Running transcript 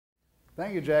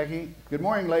Thank you, Jackie. Good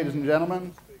morning, ladies and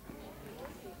gentlemen.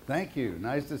 Thank you.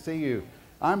 Nice to see you.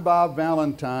 I'm Bob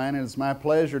Valentine, and it's my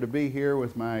pleasure to be here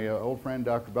with my old friend,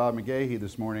 Dr. Bob McGaughey,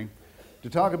 this morning to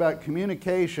talk about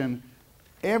communication.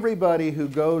 Everybody who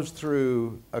goes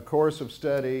through a course of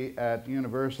study at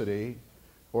university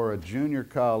or a junior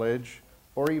college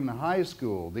or even high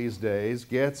school these days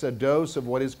gets a dose of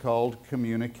what is called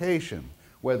communication,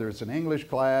 whether it's an English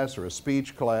class or a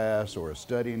speech class or a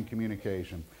study in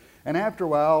communication. And after a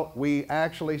while, we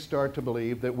actually start to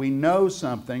believe that we know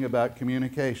something about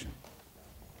communication.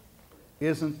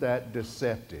 Isn't that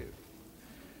deceptive?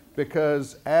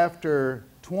 Because after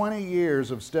 20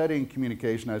 years of studying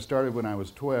communication, I started when I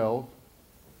was 12.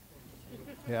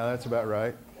 Yeah, that's about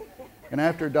right. And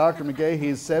after Dr.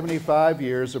 McGaughey's 75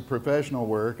 years of professional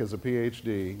work as a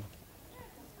PhD,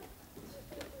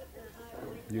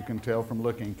 you can tell from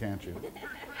looking, can't you?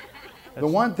 The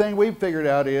one thing we've figured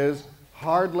out is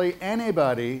hardly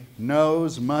anybody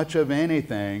knows much of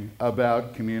anything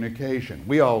about communication.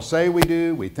 We all say we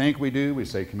do, we think we do, we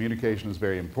say communication is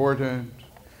very important.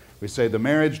 We say the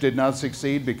marriage did not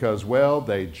succeed because, well,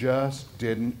 they just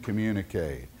didn't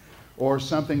communicate. Or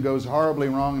something goes horribly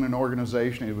wrong in an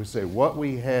organization, and we say what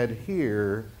we had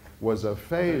here was a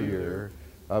failure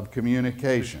of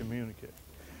communication.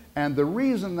 And the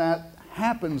reason that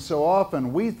happens so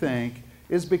often, we think,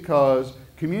 is because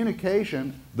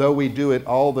communication, though we do it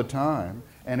all the time,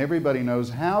 and everybody knows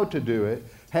how to do it,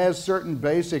 has certain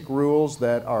basic rules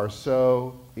that are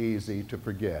so easy to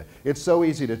forget. It's so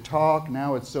easy to talk,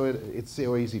 now it's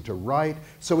so easy to write,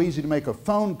 so easy to make a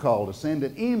phone call, to send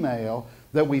an email,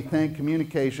 that we think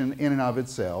communication in and of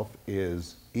itself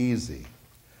is easy.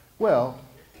 Well,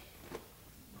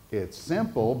 it's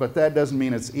simple, but that doesn't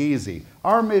mean it's easy.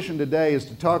 Our mission today is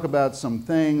to talk about some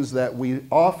things that we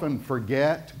often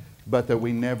forget, but that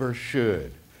we never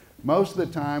should. Most of the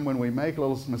time when we make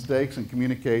little mistakes in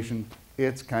communication,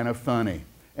 it's kind of funny,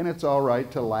 and it's all right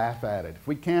to laugh at it. If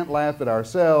we can't laugh at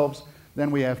ourselves,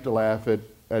 then we have to laugh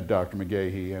at Dr.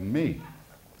 McGaughey and me,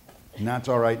 and that's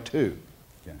all right too.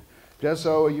 Okay. Just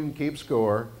so you can keep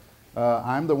score,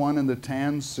 I'm the one in the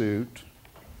tan suit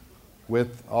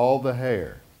with all the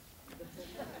hair.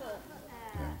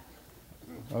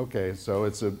 Okay, so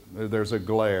there's a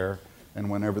glare, and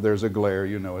whenever there's a glare,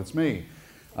 you know it's me.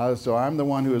 So I'm the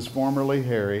one who is formerly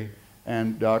hairy,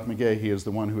 and Dr. McGaughey is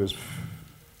the one who is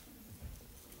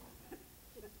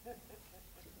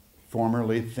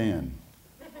formerly thin.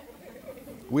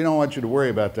 We don't want you to worry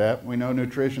about that. We know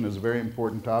nutrition is a very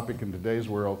important topic in today's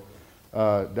world.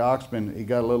 Doc's he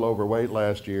got a little overweight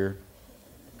last year,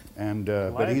 and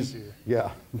but he's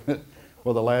yeah.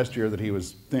 Well, the last year that he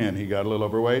was thin, he got a little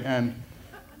overweight,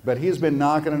 but he's been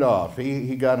knocking it off.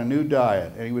 He got a new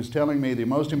diet, and he was telling me the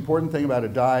most important thing about a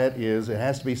diet is it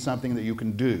has to be something that you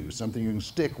can do, something you can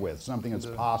stick with, something that's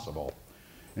possible.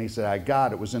 And he said,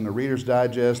 it was in the Reader's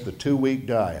Digest, the 2-week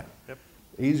diet. Yep.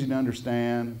 Easy to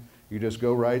understand. You just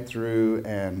go right through,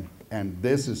 and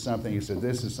this is something, he said,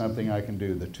 this is something I can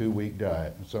do, the 2-week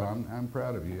diet. So I'm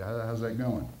proud of you. How's that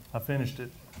going? I finished it.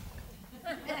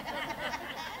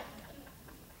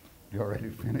 You already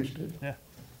finished it? Yeah.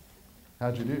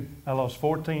 How'd you do? I lost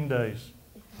 14 days.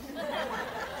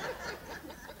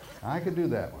 I could do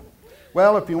that one.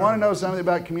 Well, if you want to know something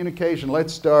about communication,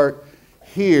 let's start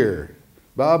here.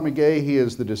 Bob McGaughey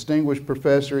is the distinguished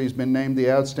professor. He's been named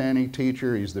the outstanding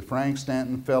teacher. He's the Frank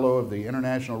Stanton Fellow of the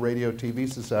International Radio TV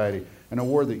Society, an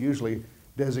award that usually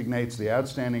designates the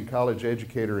outstanding college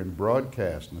educator in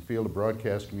broadcast, in the field of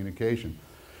broadcast communication.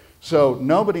 So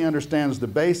nobody understands the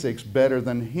basics better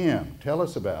than him. Tell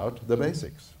us about the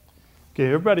basics. Okay,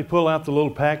 everybody pull out the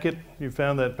little packet. You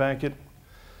found that packet.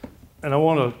 And I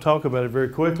want to talk about it very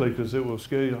quickly because it will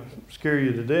scare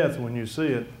you to death when you see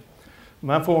it.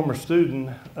 My former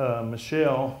student,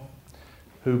 Michelle,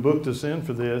 who booked us in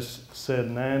for this,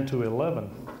 said 9 to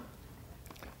 11.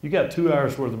 You got 2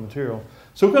 hours worth of material.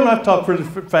 So we're going to have to talk pretty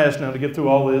fast now to get through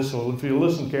all this. So if you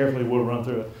listen carefully, we'll run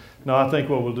through it. No, I think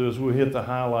what we'll do is we'll hit the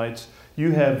highlights.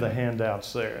 You have the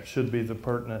handouts there. It should be the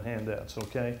pertinent handouts,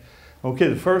 okay? Okay,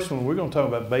 the first one, we're going to talk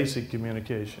about basic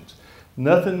communications.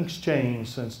 Nothing's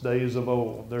changed since days of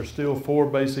old. There's still 4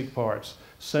 basic parts.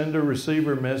 Sender,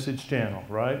 receiver, message, channel,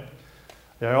 right?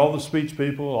 All the speech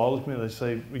people, they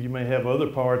say you may have other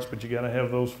parts, but you got to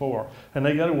have those 4. And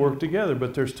they got to work together,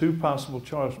 but there's 2 possible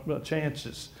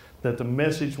chances that the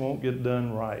message won't get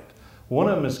done right. One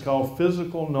of them is called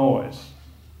physical noise.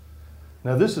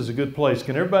 Now this is a good place.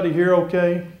 Can everybody hear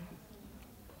okay?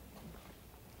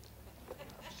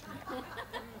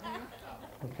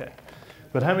 Okay.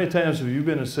 But how many times have you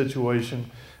been in a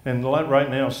situation, and right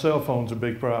now cell phones are a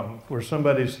big problem, where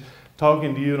somebody's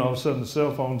talking to you and all of a sudden the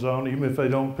cell phone's on, even if they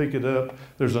don't pick it up,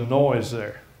 there's a noise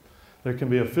there. There can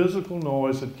be a physical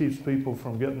noise that keeps people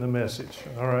from getting the message,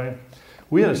 all right?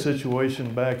 We had a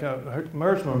situation back,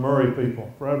 where's my Murray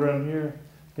people? Right around here?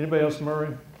 Anybody else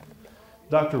Murray?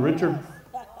 Dr. Richard?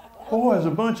 Oh, there's a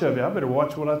bunch of you. I better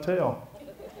watch what I tell.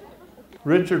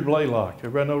 Richard Blaylock.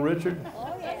 Everybody know Richard?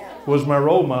 Was my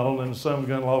role model, and the son of a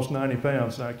gun lost 90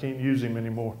 pounds, and I can't use him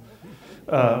anymore.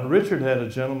 Richard had a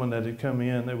gentleman that had come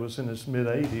in that was in his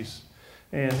mid-80s,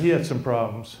 and he had some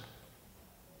problems.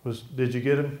 Did you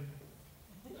get him?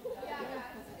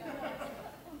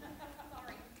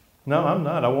 No, I'm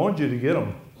not. I wanted you to get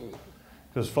him.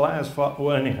 Because flies fall.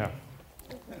 Well, anyhow.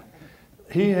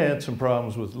 He had some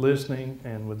problems with listening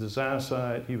and with his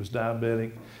eyesight. He was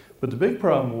diabetic. But the big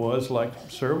problem was, like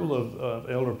several of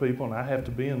elder people, and I have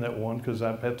to be in that one because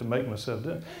I had to make myself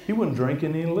do it, he wouldn't drink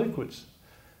any liquids.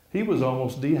 He was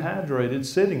almost dehydrated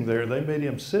sitting there. They made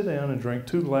him sit down and drink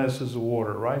 2 glasses of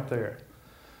water right there.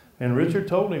 And Richard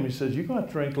told him, he says, you're going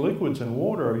to drink liquids and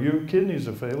water or your kidneys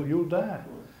will fail, you'll die.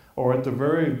 Or at the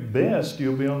very best,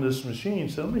 you'll be on this machine. He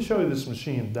said, let me show you this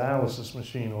machine, dialysis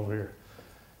machine over here.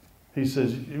 He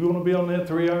says, you want to be on that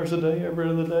 3 hours a day, every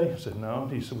other day? I said, no.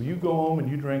 He said, well, you go home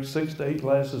and you drink 6 to 8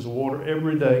 glasses of water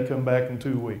every day, come back in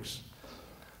 2 weeks.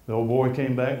 The old boy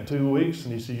came back in 2 weeks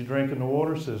and he said, you drinking the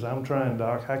water? He says, I'm trying,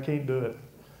 Doc. I can't do it.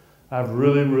 I've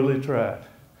really, really tried.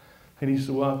 And he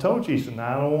said, well, I told you. He said, no,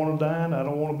 I don't want to die and I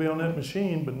don't want to be on that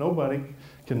machine, but nobody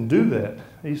can do that.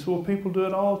 He said, well, people do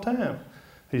it all the time.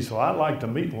 He said, well, I'd like to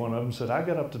meet one of them. He said, I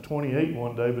got up to 28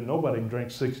 one day, but nobody can drink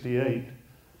 68.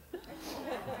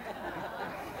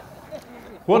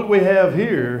 What we have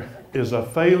here is a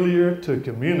failure to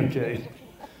communicate.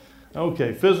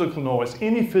 Okay, physical noise.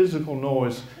 Any physical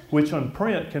noise, which on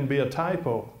print can be a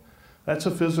typo, that's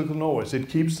a physical noise. It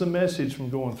keeps the message from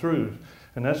going through.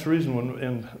 And that's the reason when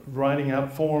in writing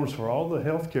out forms for all the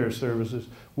healthcare services,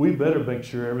 we better make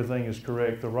sure everything is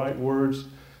correct. The right words,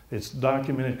 it's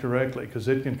documented correctly, because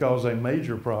it can cause a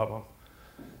major problem.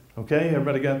 Okay,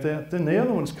 everybody got that? Then the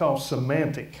other one's called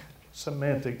semantic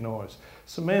noise.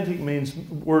 Semantic means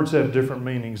words have different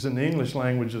meanings, and the English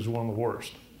language is one of the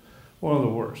worst. One of the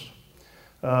worst.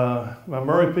 My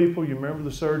Murray people, you remember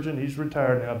the surgeon? He's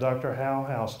retired now, Dr. Hal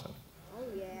Houston. Oh,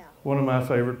 yeah. One of my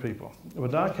favorite people. Well,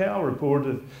 Doc Hal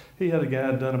reported he had a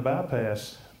guy done a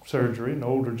bypass surgery, an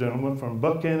older gentleman from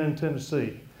Buchanan,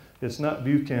 Tennessee. It's not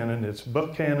Buchanan, it's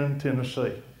Buchanan,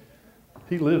 Tennessee.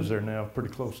 He lives there now, pretty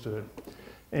close to it.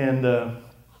 And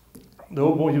the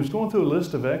old boy, he was going through a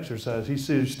list of exercise. He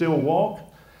said, you still walk?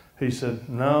 He said,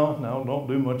 no, don't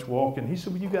do much walking. He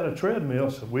said, well, you got a treadmill. I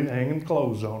said, we hanging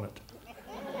clothes on it.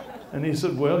 And he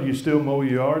said, well, you still mow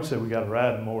your yard? I said, we got to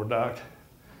ride more, Doc.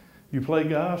 You play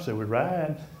golf? I said, we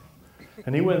ride.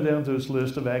 And he went down through his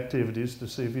list of activities to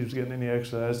see if he was getting any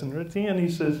exercise. And at the end, he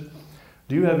says,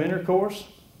 do you have intercourse?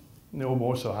 And the old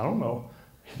boy said, I don't know.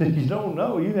 You don't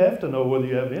know. You have to know whether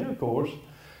you have intercourse.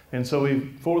 And so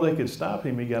before they could stop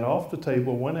him, he got off the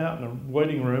table, went out in the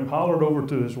waiting room, hollered over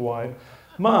to his wife,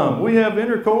 Mom, we have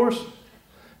intercourse?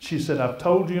 She said, I've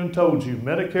told you and told you,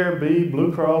 Medicare B,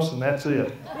 Blue Cross, and that's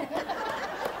it.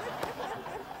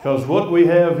 Because what we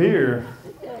have here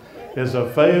is a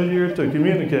failure to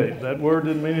communicate. That word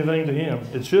didn't mean anything to him.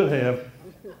 It should have.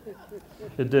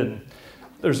 It didn't.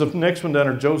 There's a next one down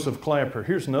there, Joseph Clapper.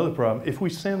 Here's another problem. If we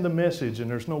send the message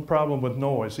and there's no problem with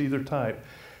noise, either type,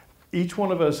 each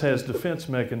one of us has defense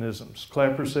mechanisms.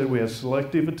 Clapper said we have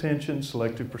selective attention,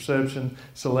 selective perception,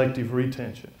 selective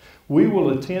retention. We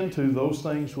will attend to those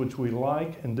things which we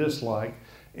like and dislike,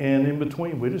 and in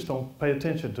between, we just don't pay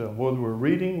attention to them, whether we're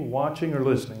reading, watching, or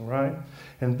listening, right?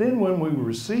 And then when we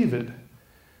receive it,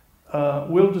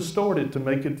 we'll distort it to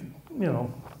make it,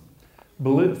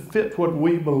 fit what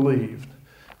we believed.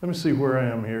 Let me see where I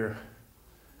am here.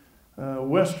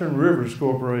 Western Rivers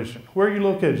Corporation. Where are you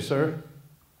located, sir?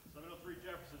 703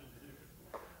 Jefferson in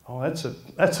Paducah. Oh,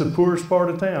 that's the poorest part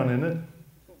of town, isn't it?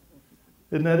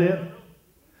 Isn't that it?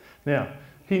 Now,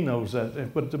 he knows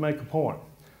that, but to make a point.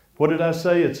 What did I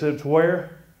say? It's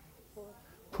where?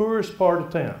 Poorest part of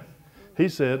town. He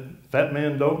said, fat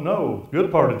man don't know,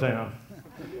 good part of town.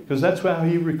 Because that's how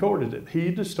he recorded it. He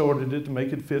distorted it to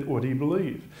make it fit what he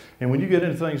believed. And when you get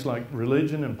into things like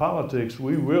religion and politics,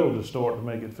 we will distort to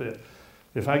make it fit.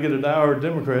 If I get a dour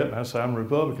Democrat and I say I'm a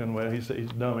Republican, well, he says he's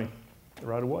a dummy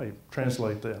right away.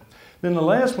 Translate that. Then the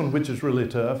last one, which is really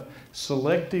tough,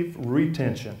 selective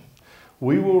retention.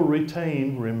 We will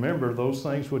remember those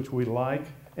things which we like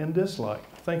and dislike.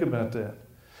 Think about that.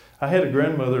 I had a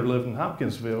grandmother who lived in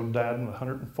Hopkinsville, died in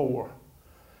 104.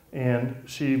 And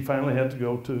she finally had to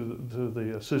go to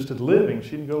the assisted living.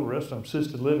 She didn't go to the rest of them,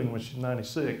 assisted living when she's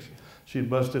 96. She had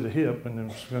busted a hip and then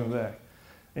was coming back.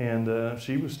 And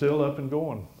she was still up and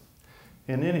going.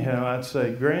 And anyhow, I'd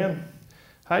say, Gran,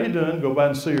 how you doing? Go by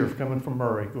and see her coming from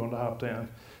Murray, going to Hoptown.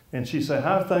 And she'd say,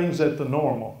 how are things at the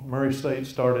normal? Murray State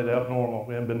started out normal.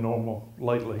 We haven't been normal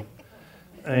lately.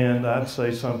 And I'd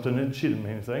say something, and she didn't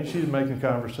mean anything. She was making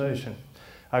conversation.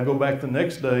 I go back the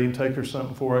next day and take her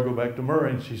something before I go back to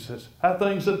Murray, and she says, how are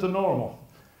things at the normal?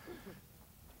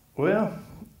 Well,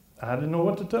 I didn't know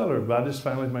what to tell her, but I just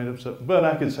finally made up something. But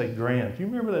I could say, Gran, do you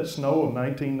remember that snow of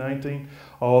 1919?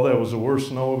 Oh, that was the worst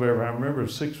snow of ever. I remember at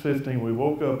 6:15, we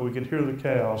woke up, we could hear the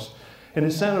cows, and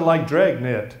it sounded like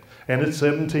Dragnet, and it's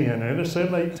 7:10, and it's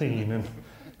 7:18, and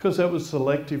because that was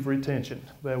selective retention.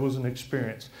 That was an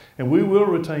experience. And we will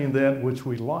retain that which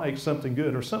we like, something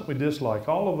good, or something we dislike.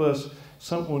 All of us,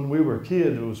 something when we were a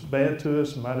kid that was bad to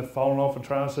us, might have fallen off a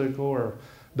tricycle or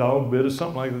dog bit us,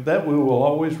 something like that, that we will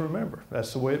always remember.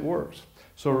 That's the way it works.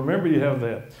 So remember you have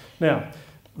that. Now,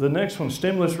 the next one,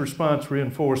 stimulus response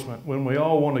reinforcement, when we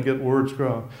all want to get words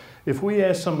across. If we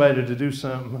ask somebody to do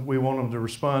something, we want them to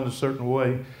respond a certain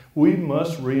way, we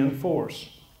must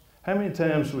reinforce. How many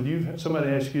times would somebody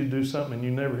ask you to do something and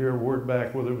you never hear a word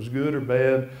back, whether it was good or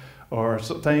bad, or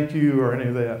thank you or any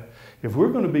of that? If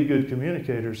we're going to be good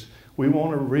communicators, we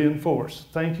want to reinforce.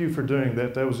 Thank you for doing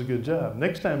that. That was a good job.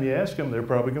 Next time you ask them, they're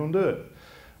probably going to do it.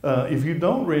 If you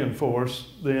don't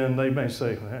reinforce, then they may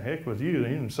say, heck with you, they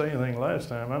didn't say anything last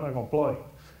time. I'm not going to play.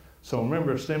 So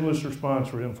remember, stimulus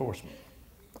response reinforcement.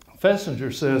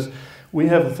 Fessinger says we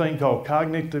have a thing called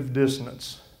cognitive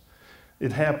dissonance.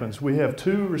 It happens. We have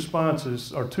two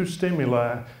responses or two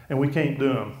stimuli, and we can't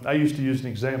do them. I used to use an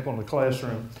example in the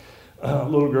classroom. A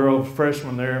little girl,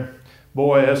 freshman there,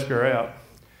 boy asked her out.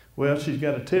 Well, she's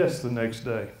got a test the next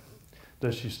day.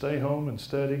 Does she stay home and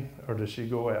study, or does she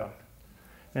go out?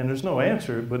 And there's no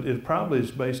answer, but it probably is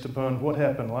based upon what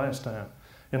happened last time.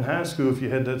 In high school, if you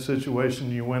had that situation,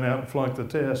 you went out and flunked the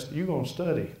test, you're going to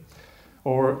study.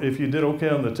 Or if you did okay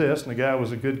on the test and the guy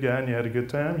was a good guy and you had a good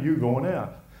time, you're going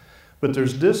out. But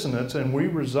there's dissonance, and we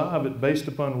resolve it based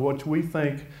upon what we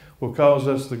think will cause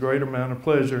us the greater amount of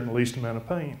pleasure and the least amount of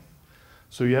pain.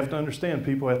 So you have to understand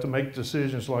people have to make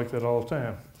decisions like that all the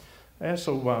time. Ask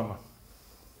Obama.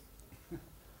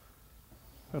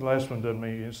 That last one doesn't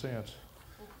make any sense.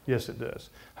 Yes, it does.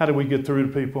 How do we get through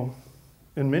to people?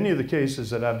 In many of the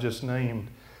cases that I've just named,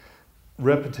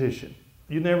 repetition.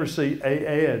 You never see an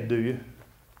ad, do you?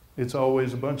 It's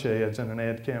always a bunch of ads in an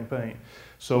ad campaign.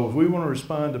 So if we want to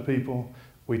respond to people,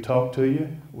 we talk to you,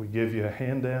 we give you a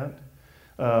handout,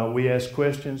 we ask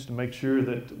questions to make sure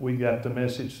that we got the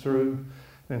message through.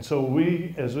 And so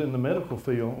we, as in the medical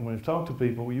field, when we talk to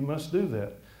people, you must do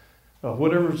that.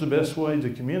 Whatever is the best way to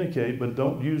communicate, but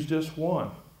don't use just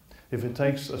one. If it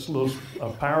takes a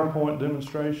PowerPoint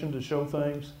demonstration to show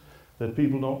things that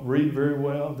people don't read very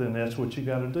well, then that's what you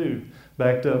got to do,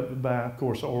 backed up by, of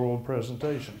course, oral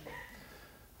presentation.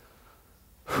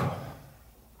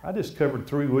 I just covered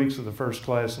 3 weeks of the first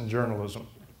class in journalism.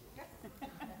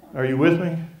 Are you with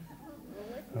me?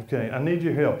 Okay, I need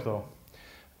your help though.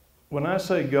 When I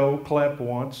say go, clap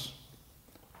once.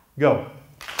 Go.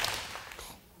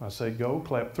 I say go,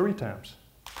 clap 3 times.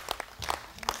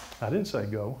 I didn't say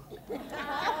go.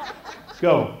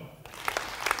 Go.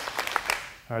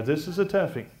 All right, this is a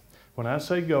toughie. When I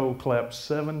say go, clap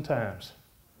 7 times.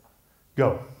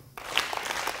 Go.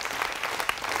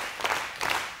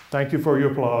 Thank you for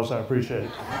your applause. I appreciate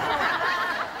it.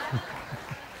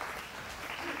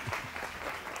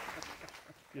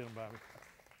 Get him, Bobby.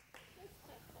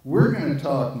 We're going to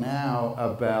talk now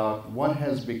about what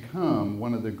has become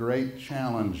one of the great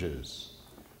challenges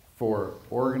for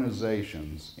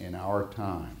organizations in our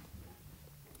time,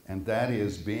 and that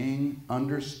is being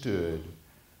understood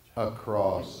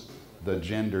across the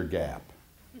gender gap.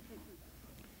 You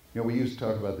know, we used to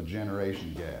talk about the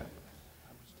generation gap.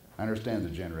 I understand the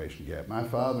generation gap. My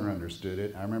father understood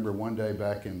it. I remember one day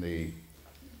back in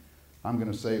I'm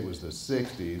going to say it was the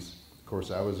 60s. Of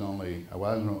course, I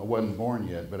wasn't born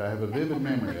yet, but I have a vivid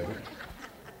memory of it.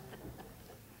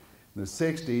 In the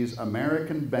 60s,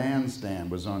 American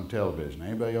Bandstand was on television.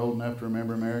 Anybody old enough to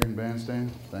remember American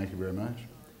Bandstand? Thank you very much.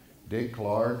 Dick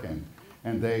Clark,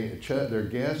 and their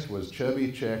guest was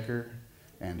Chubby Checker,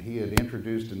 and he had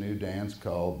introduced a new dance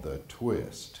called the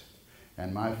twist.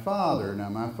 And my father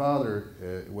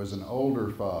was an older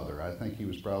father. I think he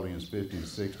was probably in his 50s,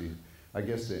 60s, I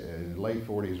guess in late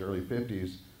 40s, early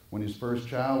 50s, when his first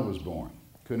child was born.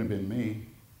 Couldn't have been me,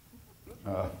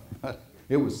 but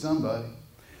it was somebody.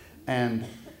 And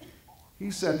he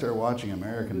sat there watching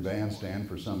American Bandstand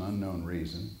for some unknown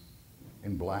reason,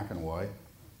 in black and white,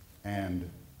 and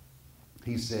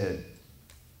he said,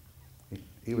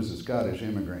 he was a Scottish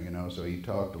immigrant, you know, so he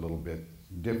talked a little bit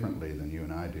differently than you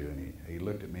and I do. And he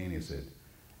looked at me and he said,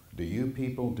 "Do you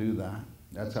people do that?"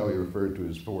 That's how he referred to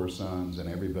his 4 sons and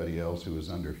everybody else who was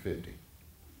under 50.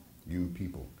 You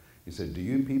people. He said, "Do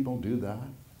you people do that?"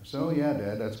 I said, "Oh yeah,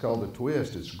 Dad, that's called a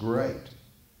twist. It's great.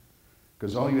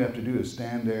 Because all you have to do is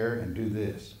stand there and do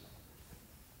this.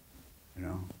 You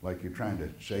know, like you're trying to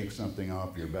shake something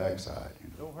off your backside. You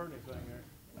know? Don't hurt anything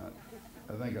there.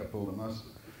 I think I pulled a muscle.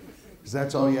 Because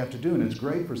that's all you have to do, and it's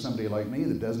great for somebody like me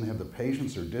that doesn't have the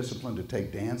patience or discipline to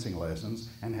take dancing lessons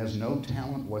and has no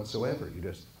talent whatsoever.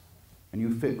 And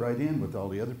you fit right in with all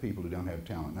the other people who don't have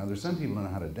talent. Now, there's some people who know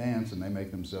how to dance, and they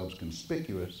make themselves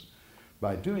conspicuous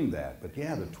by doing that. But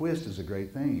yeah, the twist is a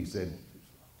great thing. He said,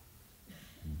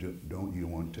 "Don't you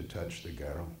want to touch the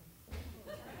girl?"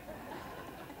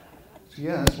 So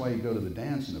yeah, that's why you go to the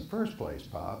dance in the first place,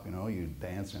 Pop. You know, you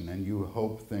dance and then you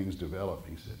hope things develop.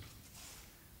 He said,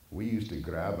 "We used to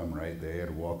grab them right there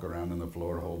and walk around on the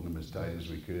floor holding them as tight as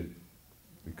we could.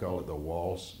 We call it the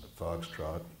waltz, the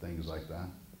foxtrot, things like that."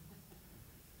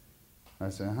 I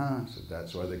said, I said,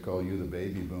 "That's why they call you the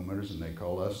baby boomers and they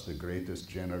call us the greatest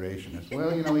generation." I said,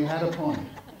 "Well, you know, he had a point."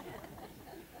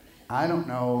 I don't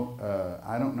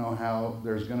know how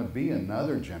there's going to be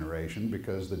another generation,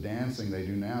 because the dancing they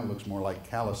do now looks more like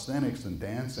calisthenics than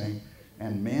dancing,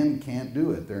 and men can't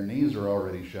do it. Their knees are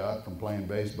already shot from playing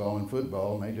baseball and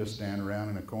football, and they just stand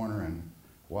around in a corner and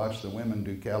watch the women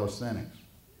do calisthenics.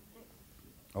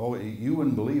 Oh, you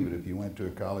wouldn't believe it if you went to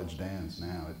a college dance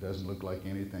now. It doesn't look like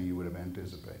anything you would have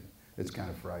anticipated. It's kind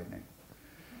of frightening.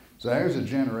 So there's a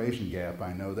generation gap,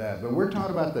 I know that. But we're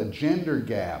talking about the gender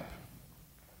gap.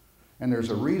 And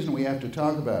there's a reason we have to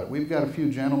talk about it. We've got a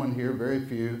few gentlemen here, very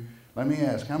few. Let me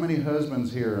ask, how many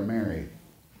husbands here are married?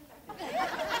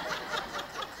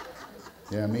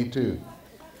 Yeah, me too.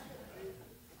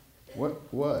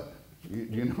 What?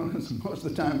 You notice most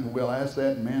of the time we'll ask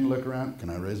that and men look around.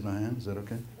 Can I raise my hand? Is that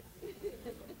okay?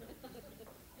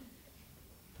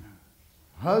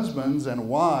 Husbands and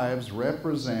wives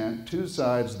represent 2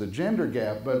 sides of the gender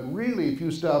gap, but really if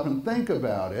you stop and think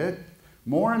about it,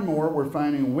 more and more we're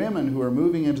finding women who are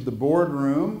moving into the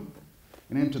boardroom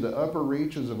and into the upper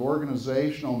reaches of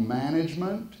organizational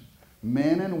management.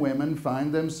 Men and women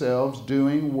find themselves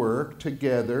doing work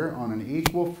together on an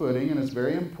equal footing, and it's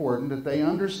very important that they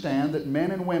understand that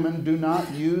men and women do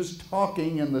not use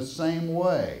talking in the same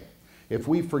way. If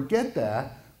we forget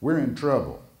that, we're in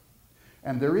trouble.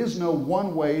 And there is no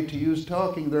one way to use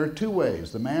talking. There are 2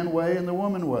 ways, the man way and the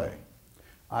woman way.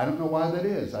 I don't know why that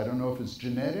is. I don't know if it's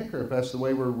genetic or if that's the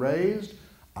way we're raised.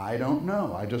 I don't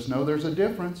know. I just know there's a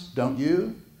difference, don't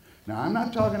you? Now, I'm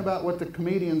not talking about what the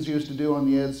comedians used to do on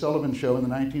the Ed Sullivan Show in the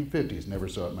 1950s. Never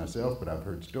saw it myself, but I've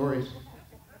heard stories.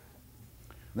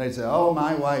 They'd say, "Oh,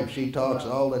 my wife, she talks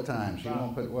all the time. She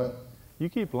won't put what?" You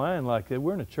keep lying like that.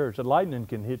 We're in a church. The lightning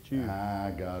can hit you.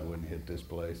 God wouldn't hit this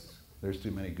place. There's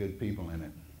too many good people in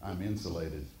it. I'm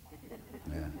insulated.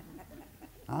 Yeah.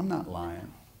 I'm not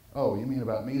lying. Oh, you mean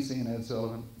about me seeing Ed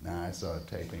Sullivan? Nah, I saw a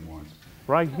taping once.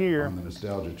 Right here. On the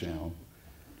Nostalgia Channel.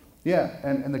 Yeah,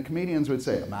 and the comedians would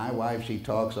say, "My wife, she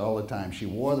talks all the time. She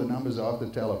wore the numbers off the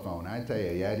telephone. I tell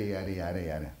you, yada, yada, yada,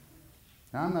 yada."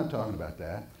 Now, I'm not talking about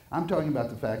that. I'm talking about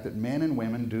the fact that men and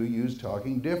women do use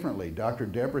talking differently. Dr.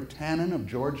 Deborah Tannen of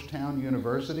Georgetown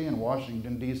University in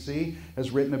Washington, D.C.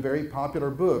 has written a very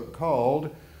popular book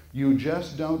called "You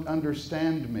Just Don't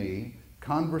Understand Me: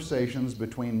 Conversations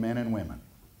Between Men and Women."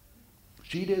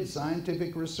 She did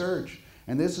scientific research,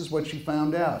 and this is what she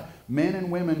found out. Men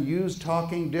and women use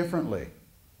talking differently.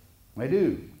 They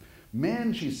do.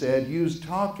 Men, she said, use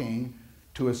talking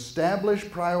to establish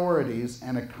priorities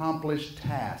and accomplish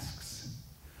tasks.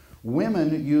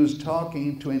 Women use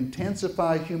talking to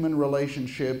intensify human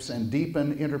relationships and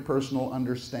deepen interpersonal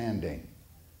understanding.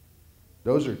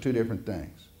 Those are 2 different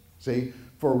things. See,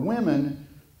 for women,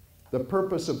 the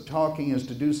purpose of talking is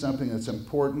to do something that's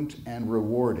important and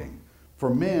rewarding.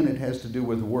 For men, it has to do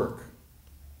with work.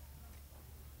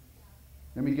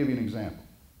 Let me give you an example.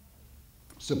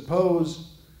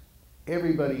 Suppose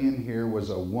everybody in here was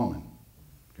a woman,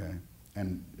 okay?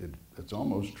 And it's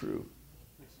almost true.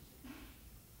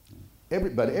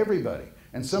 Everybody.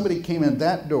 And somebody came in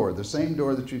that door, the same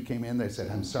door that you came in, they said,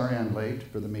 "I'm sorry I'm late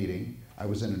for the meeting. I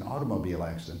was in an automobile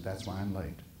accident, that's why I'm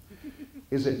late."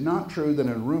 Is it not true that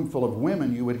in a room full of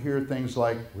women you would hear things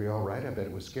like, "Were you all right? I bet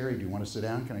it was scary. Do you want to sit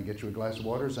down? Can I get you a glass of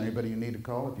water? Is there anybody you need to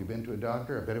call? Have you been to a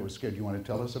doctor? I bet it was scary. Do you want to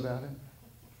tell us about it?"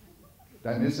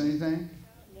 Did I miss anything?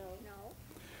 No.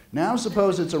 Now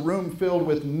suppose it's a room filled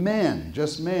with men,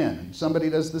 just men. Somebody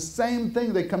does the same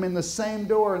thing. They come in the same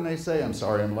door and they say, "I'm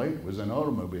sorry I'm late. It was an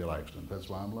automobile accident. That's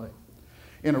why I'm late."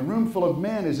 In a room full of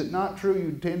men, is it not true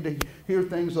you tend to hear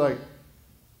things like,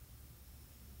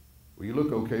 well, you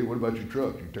look okay, what about your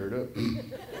truck? You tear it up?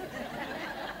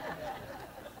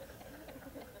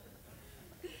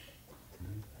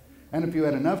 And if you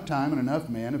had enough time and enough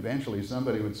men, eventually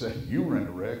somebody would say, you were in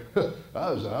a wreck.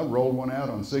 I rolled one out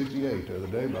on 68 the other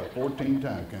day about 14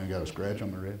 times. Kind of got a scratch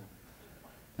on my wrist.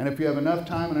 And if you have enough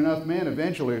time and enough men,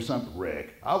 eventually there's something, wreck.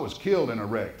 I was killed in a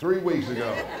wreck 3 weeks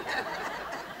ago.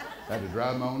 Had to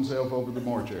drive my own self over the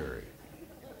mortuary.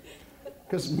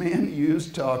 Because men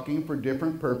use talking for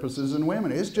different purposes than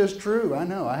women. It's just true, I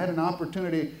know. I had an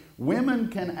opportunity. Women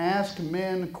can ask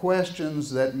men questions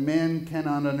that men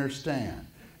cannot understand.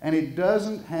 And it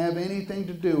doesn't have anything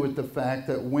to do with the fact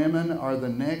that women are the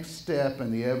next step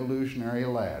in the evolutionary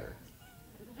ladder.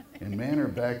 And men are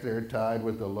back there tied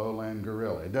with the lowland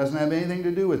gorilla. It doesn't have anything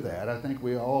to do with that. I think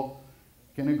we all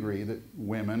can agree that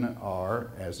women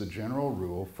are, as a general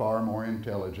rule, far more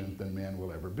intelligent than men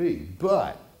will ever be.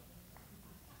 But,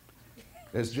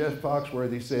 as Jeff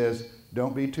Foxworthy says,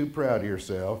 don't be too proud of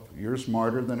yourself. You're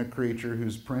smarter than a creature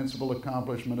whose principal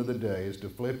accomplishment of the day is to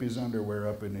flip his underwear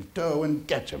up in his toe and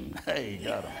catch him. Hey, you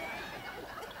got him.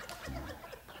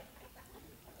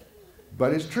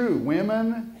 But it's true.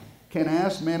 Women can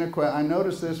ask men a question. I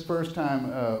noticed this first time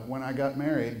when I got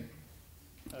married.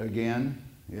 Again,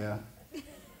 yeah.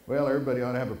 Well, everybody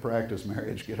ought to have a practice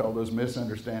marriage, get all those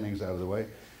misunderstandings out of the way.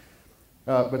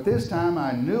 But this time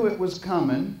I knew it was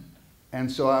coming,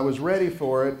 and so I was ready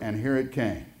for it, and here it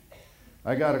came.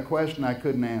 I got a question I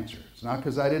couldn't answer. It's not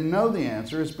because I didn't know the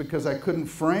answer, it's because I couldn't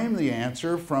frame the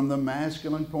answer from the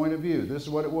masculine point of view. This is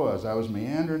what it was. I was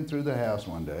meandering through the house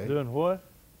one day. Doing what?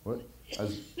 What? I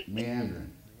was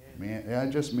meandering. Yeah,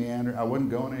 just meandering. I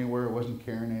wasn't going anywhere, I wasn't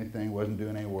carrying anything, wasn't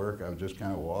doing any work. I was just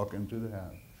kind of walking through the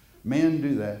house. Men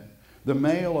do that. The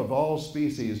male of all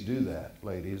species do that,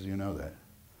 ladies, you know that.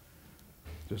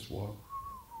 Just walk.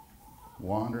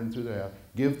 Wandering through the house.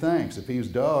 Give thanks. If he was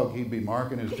dog, he'd be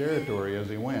marking his territory as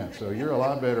he went. So you're a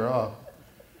lot better off.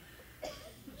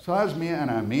 So I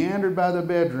meandered by the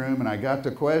bedroom, and I got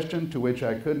the question to which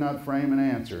I could not frame an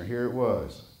answer. Here it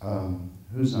was.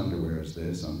 Whose underwear is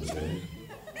this on the bed?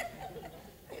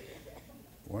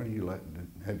 Why do you like?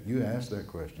 Have you asked that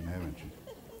question, haven't you?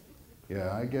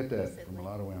 Yeah, I get that from a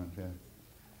lot of women. Yeah.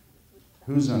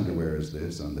 Whose underwear is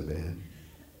this on the bed?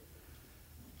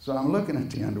 So I'm looking at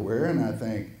the underwear and I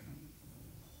think,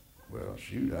 well,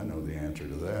 shoot, I know the answer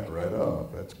to that right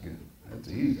off. That's good. That's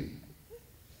easy.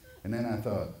 And then I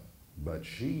thought, but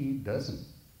she doesn't.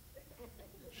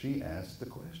 She asked the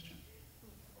question.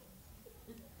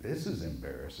 This is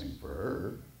embarrassing for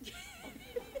her.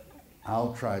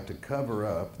 I'll try to cover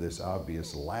up this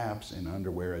obvious lapse in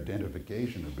underwear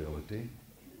identification ability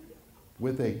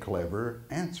with a clever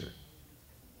answer.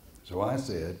 So I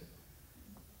said,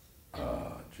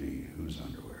 gee, whose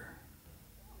underwear?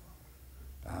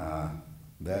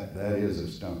 That is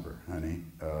a stumper, honey.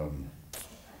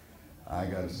 I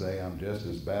got to say I'm just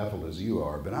as baffled as you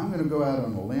are, but I'm going to go out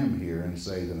on a limb here and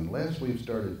say that unless we've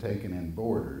started taking in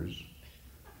borders,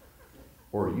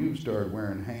 or you've started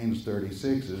wearing Hanes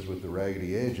 36s with the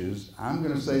raggedy edges, I'm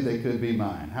going to say they could be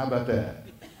mine. How about that?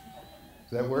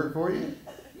 Does that work for you?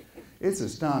 It's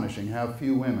astonishing how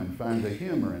few women find the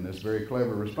humor in this very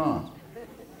clever response.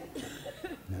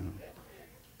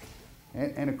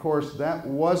 And of course, that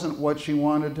wasn't what she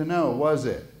wanted to know, was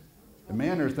it? The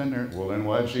men are thinking, well, then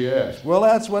why'd she ask? Well,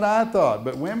 that's what I thought.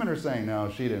 But women are saying, no,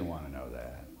 she didn't want to know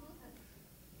that.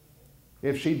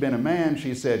 If she'd been a man,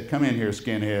 she said, come in here,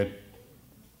 skinhead.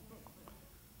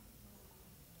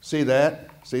 See that?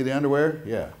 See the underwear?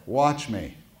 Yeah. Watch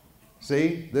me.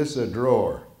 See? This is a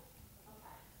drawer.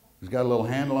 It's got a little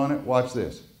handle on it. Watch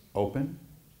this. Open.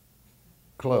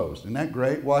 Closed. Isn't that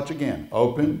great? Watch again.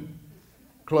 Open.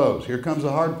 Close. Here comes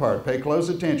the hard part. Pay close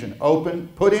attention. Open.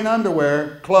 Put in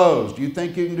underwear. Closed. You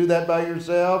think you can do that by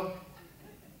yourself?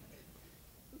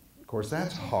 Of course,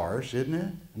 that's harsh, isn't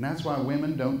it? And that's why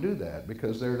women don't do that,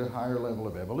 because they're at a higher level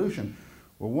of evolution.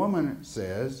 A woman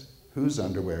says, whose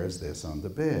underwear is this on the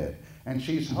bed? And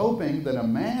she's hoping that a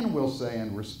man will say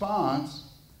in response,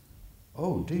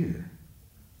 oh dear,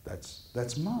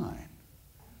 that's mine.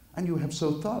 And you have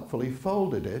so thoughtfully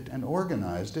folded it and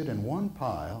organized it in one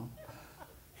pile.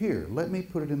 Here, let me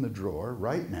put it in the drawer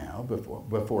right now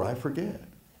before I forget,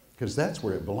 because that's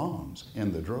where it belongs,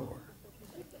 in the drawer.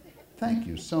 Thank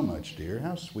you so much, dear.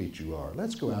 How sweet you are.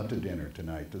 Let's go out to dinner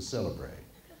tonight to celebrate.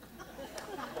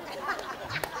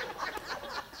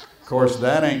 Of course,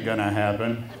 that ain't gonna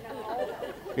happen.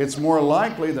 It's more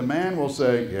likely the man will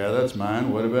say, yeah, that's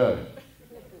mine. What about it?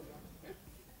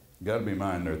 Got to be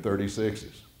mine. They're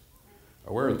 36s.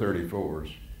 I wear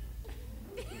 34s.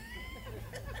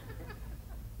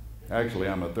 Actually,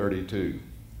 I'm a 32.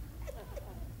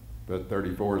 But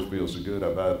 34s feel so good,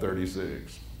 I buy a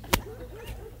 36.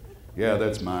 Yeah,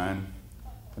 that's mine.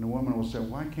 And the woman will say,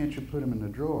 why can't you put them in the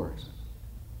drawer? I said,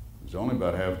 there's only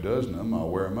about half a dozen of them. I'll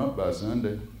wear them up by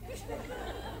Sunday.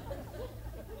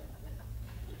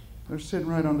 They're sitting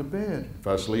right on the bed. If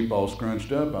I sleep all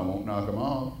scrunched up, I won't knock them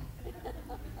off.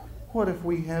 What if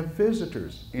we have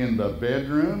visitors in the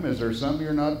bedroom? Is there something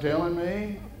you're not telling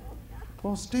me?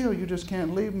 Well, still, you just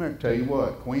can't leave them there. Tell you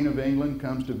what, Queen of England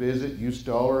comes to visit, you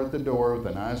stall her at the door with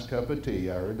a nice cup of tea.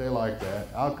 I heard they like that.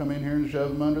 I'll come in here and shove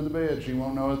them under the bed. She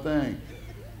won't know a thing.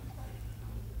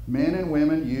 Men and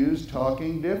women use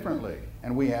talking differently,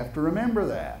 and we have to remember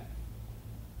that.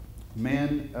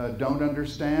 Men don't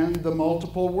understand the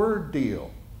multiple word deal.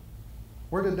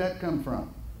 Where did that come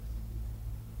from?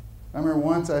 I remember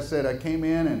once I said I came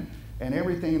in and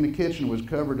everything in the kitchen was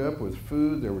covered up with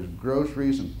food. There was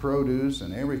groceries and produce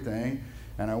and everything.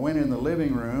 And I went in the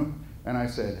living room and I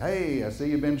said, hey, I see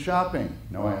you've been shopping.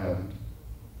 No, I haven't.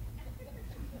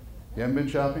 You haven't been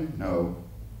shopping? No.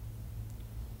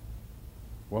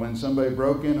 Well, then somebody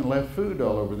broke in and left food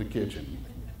all over the kitchen.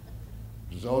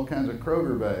 There's all kinds of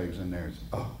Kroger bags in there.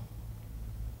 Oh,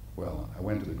 well, I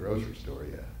went to the grocery store,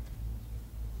 yeah.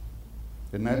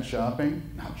 Isn't that shopping?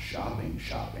 Not shopping,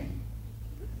 shopping.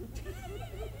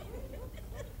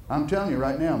 I'm telling you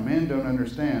right now, men don't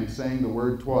understand saying the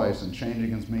word twice and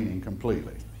changing its meaning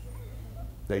completely.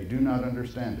 They do not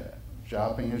understand that.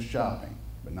 Shopping is shopping,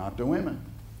 but not to women.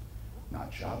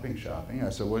 Not shopping, shopping. I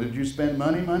said, well, did you spend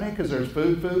money? Because there's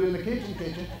food in the kitchen.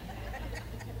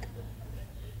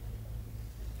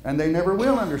 And they never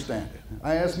will understand it.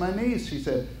 I asked my niece, she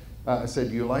said, I said,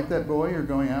 do you like that boy you're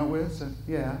going out with? I said,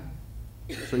 yeah.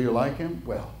 So you like him?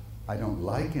 Well, I don't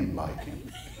like him.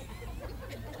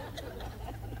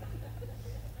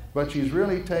 But she's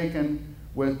really taken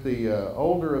with the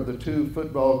older of the two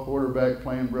football quarterback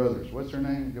playing brothers. What's her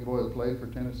name? The boy that played for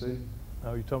Tennessee?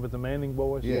 Oh, you talking about the Manning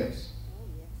boys? Yes.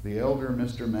 The elder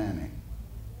Mr. Manning.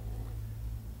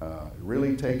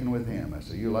 Really taken with him. I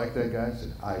said, you like that guy? I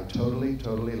said, I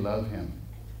totally love him.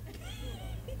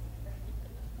 I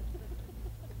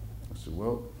said,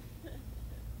 well,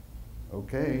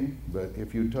 okay, but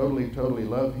if you totally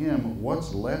love him,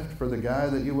 what's left for the guy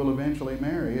that you will eventually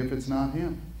marry if it's not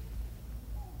him?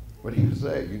 What do you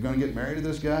say? You're going to get married to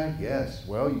this guy? Yes.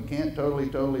 Well, you can't totally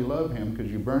love him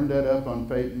because you burned that up on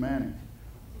Peyton Manning.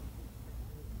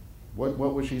 What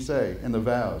would she say in the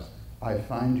vows? I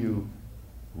find you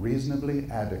reasonably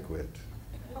adequate.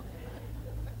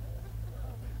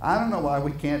 I don't know why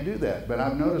we can't do that, but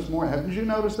I've noticed more. Haven't you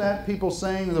noticed that? People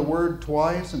saying the word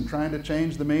twice and trying to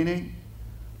change the meaning?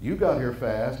 You got here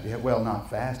fast. Yeah, well, not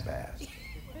fast.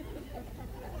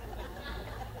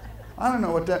 I don't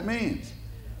know what that means.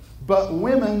 But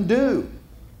women do,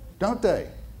 don't they?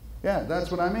 Yeah, that's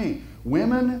what I mean.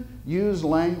 Women use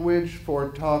language for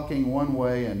talking one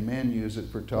way and men use it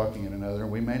for talking in another,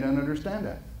 and we may not understand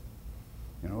that.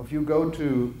 You know, if you go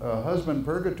to husband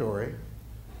purgatory,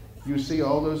 you see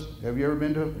all those. Have you ever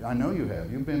been to? I know you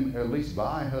have. You've been at least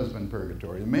by husband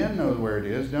purgatory. The men know where it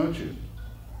is, don't you?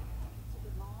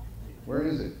 Where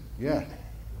is it? Yeah,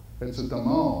 it's at the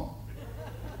mall.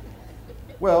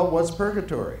 Well, what's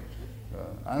purgatory?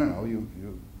 I don't know.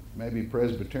 You may be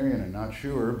Presbyterian and not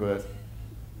sure, but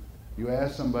you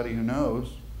ask somebody who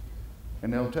knows,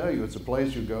 and they'll tell you it's a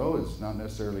place you go. It's not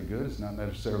necessarily good. It's not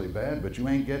necessarily bad, but you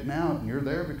ain't getting out, and you're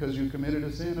there because you committed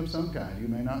a sin of some kind. You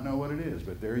may not know what it is,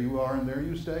 but there you are, and there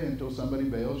you stay until somebody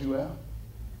bails you out.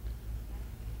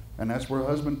 And that's where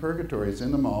husband purgatory is,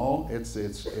 in the mall. It's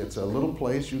a little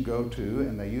place you go to,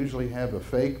 and they usually have a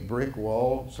fake brick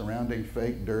wall surrounding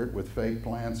fake dirt with fake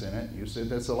plants in it. You sit.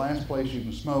 That's the last place you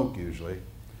can smoke usually,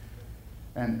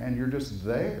 and you're just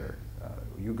there.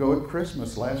 You go at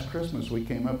Christmas. Last Christmas we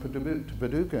came up to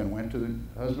Paducah and went to the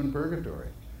husband purgatory,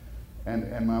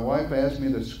 and my wife asked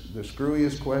me the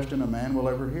screwiest question a man will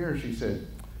ever hear. She said,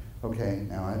 "Okay,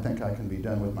 now I think I can be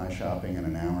done with my shopping in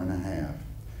an hour and a half.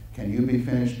 Can you be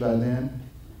finished by then?"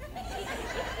 I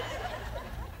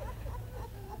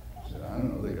said, "I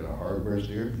don't know, they got a hardware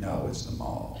store?" "No, it's the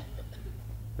mall."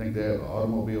 "Think they have an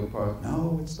automobile park?"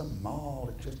 "No, it's the mall,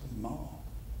 it's just the mall."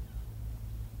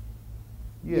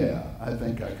 "Yeah, I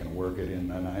think I can work it in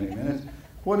 90 minutes.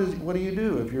 What do you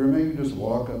do? If you're maybe just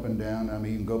walk up and down, I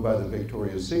mean, you can go by the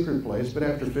Victoria's Secret place, but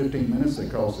after 15 minutes they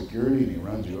call security and he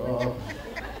runs you off.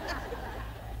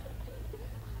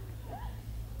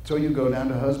 So you go down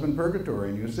to husband purgatory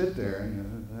and you sit there.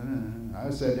 And I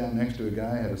sat down next to a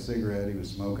guy, had a cigarette, he was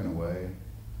smoking away.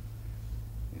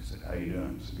 He said, "How you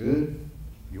doing?" I said, "Good.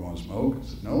 You want to smoke?" I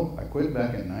said, "No, I quit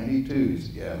back in '92. He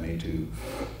said, "Yeah, me too."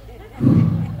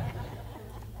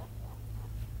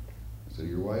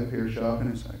 wife here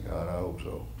shopping? I said, God, I hope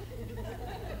so.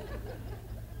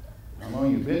 How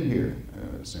long you been here?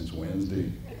 Since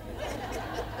Wednesday.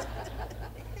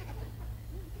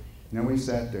 Now we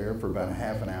sat there for about a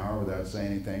half an hour without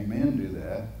saying anything. Men do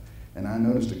that. And I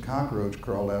noticed a cockroach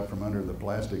crawled out from under the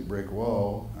plastic brick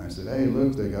wall. I said, hey,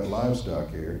 look, they got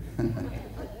livestock here.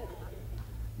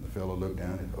 The fellow looked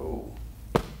down and, oh.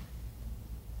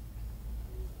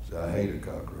 So I hate a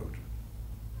cockroach.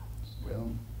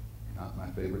 Well, not my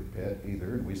favorite pet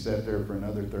either. And we sat there for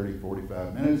another 30,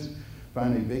 45 minutes.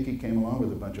 Finally, Vicki came along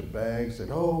with a bunch of bags,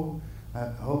 said, oh, I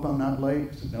hope I'm not late.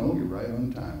 I said, no, you're right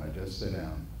on time. I just sat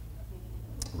down,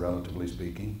 relatively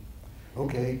speaking.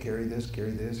 Okay, carry this,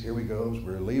 here we go. So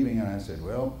we're leaving, and I said,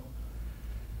 well,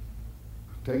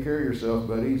 take care of yourself,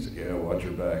 buddy. He said, yeah, watch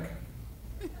your back.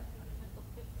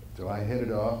 So I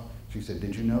headed off. She said,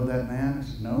 did you know that man? I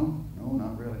said, no,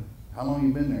 not really. How long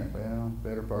you been there? Well,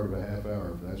 better part of a half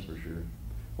hour, that's for sure.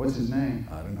 What's his name?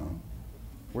 I don't know.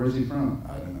 Where's he from?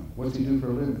 I don't know. What's he do for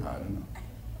a living? I don't know.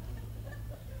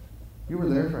 You were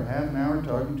there for half an hour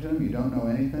talking to him? You don't know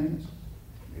anything?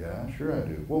 Yeah, sure I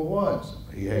do. Well, what?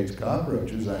 He hates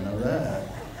cockroaches, I know that.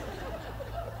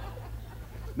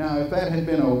 Now, if that had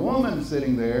been a woman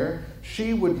sitting there,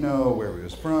 she would know where he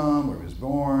was from, where he was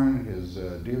born, his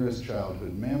dearest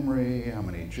childhood memory, how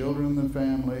many children in the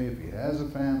family, if he has a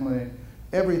family,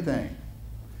 everything.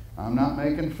 I'm not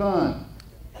making fun.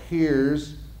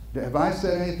 Have I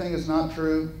said anything that's not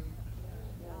true?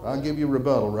 I'll give you a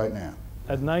rebuttal right now.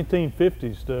 That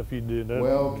 1950s stuff you did.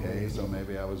 Well, okay, so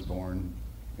maybe I was born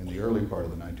in the early part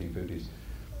of the 1950s.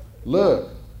 Look,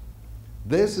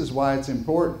 this is why it's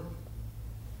important.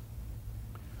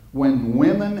 When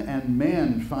women and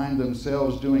men find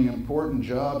themselves doing important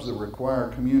jobs that require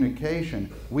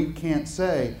communication, we can't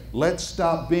say, let's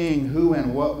stop being who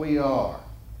and what we are.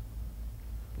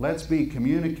 Let's be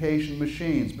communication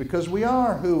machines, because we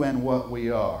are who and what we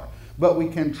are. But we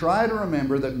can try to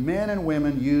remember that men and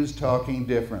women use talking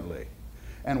differently.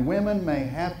 And women may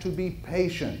have to be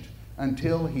patient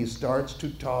until he starts to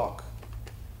talk.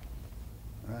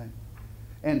 Right?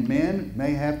 And men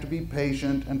may have to be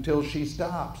patient until she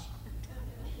stops.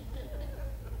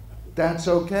 That's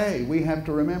okay. We have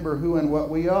to remember who and what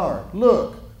we are.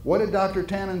 Look, what did Dr.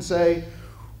 Tannen say?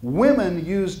 Women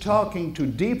use talking to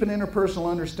deepen interpersonal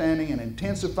understanding and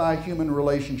intensify human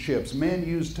relationships. Men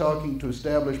use talking to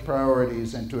establish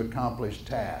priorities and to accomplish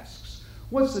tasks.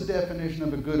 What's the definition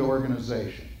of a good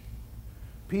organization?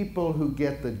 People who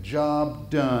get the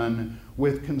job done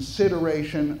with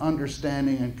consideration,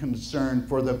 understanding, and concern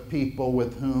for the people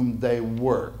with whom they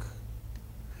work.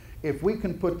 If we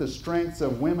can put the strengths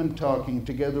of women talking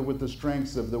together with the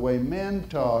strengths of the way men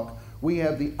talk, we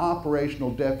have the operational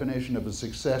definition of a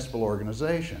successful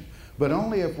organization. But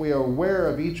only if we are aware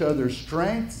of each other's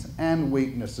strengths and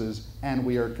weaknesses and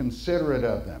we are considerate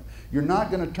of them. You're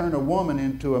not going to turn a woman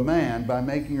into a man by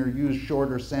making her use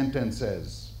shorter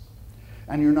sentences.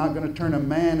 And you're not going to turn a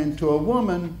man into a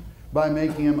woman by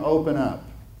making him open up.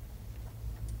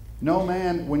 No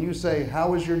man, when you say,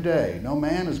 how was your day? No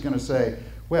man is going to say,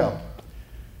 well,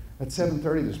 at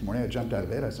 7:30 this morning, I jumped out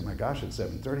of bed. I said, my gosh, at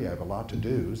 7:30, I have a lot to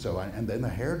do. And then the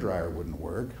hairdryer wouldn't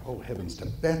work. Oh, heavens to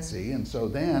Betsy. And so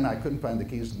then I couldn't find the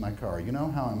keys to my car. You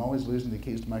know how I'm always losing the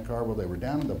keys to my car? Well, they were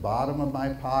down in the bottom of my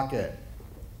pocket.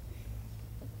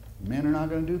 Men are not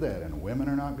going to do that, and women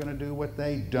are not going to do what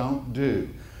they don't do.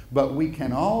 But we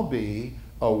can all be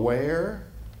aware,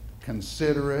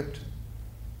 considerate,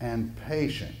 and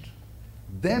patient.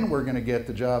 Then we're going to get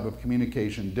the job of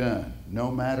communication done, no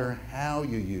matter how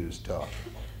you use talk.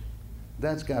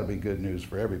 That's got to be good news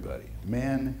for everybody,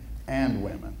 men and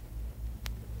women.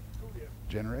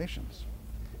 Generations.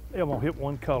 I'm going to hit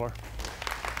one color.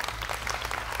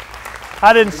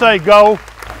 I didn't say go.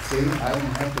 See, I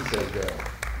didn't have to say go.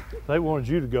 They wanted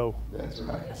you to go. That's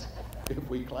right. If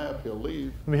we clap, he'll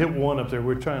leave. Let me hit one up there.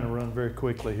 We're trying to run very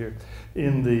quickly here.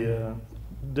 In the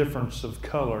difference of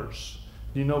colors.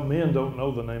 You know, men don't know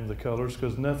the name of the colors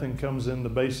because nothing comes in the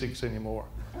basics anymore.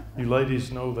 You ladies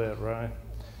know that, right?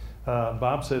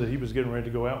 Bob said that he was getting ready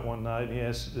to go out one night. And he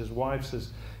asked his wife, says,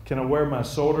 can I wear my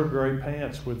soda gray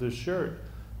pants with this shirt?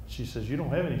 She says, you don't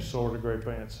have any soda gray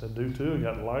pants. I do too. I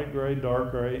got light gray,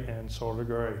 dark gray, and soda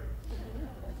gray.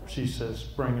 She says,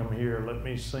 bring them here. Let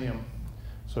me see them.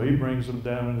 So he brings them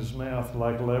down in his mouth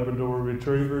like a Labrador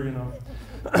retriever, you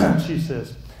know. She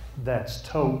says, that's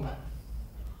taupe.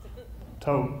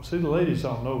 Taupe. See, the ladies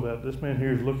don't know that. This man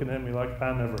here is looking at me like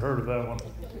I never heard of that one.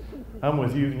 I'm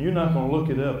with you, and you're not going to look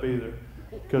it up either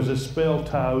because it's spelled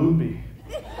Taupe.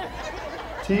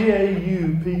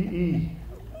 T-A-U-P-E.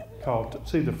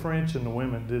 See, the French and the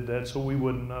women did that so we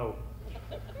wouldn't know.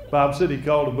 Bob said he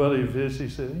called a buddy of his. He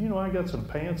said, you know, I got some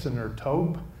pants in their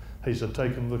taupe. He said,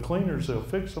 take them to the cleaners, they'll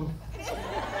fix them.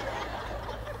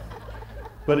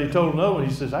 But he told another one,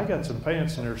 he says, I got some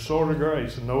pants and they're sort of gray.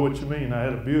 So know what you mean. I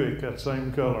had a Buick that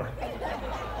same color.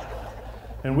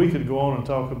 And we could go on and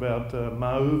talk about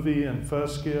Mauvi and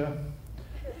Fuskia.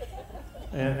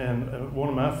 And one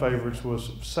of my favorites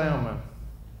was salmon.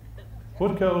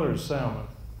 What color is salmon?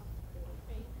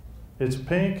 It's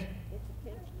pink?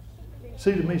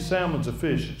 See, to me, salmon's a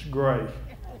fish. It's gray.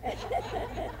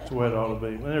 That's the way it ought to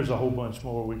be. And there's a whole bunch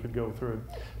more we could go through.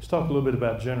 Let's talk a little bit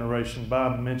about generation.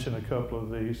 Bob mentioned a couple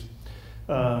of these.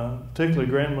 Particularly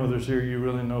grandmothers here, you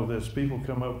really know this. People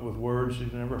come up with words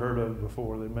you've never heard of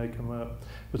before. They make them up.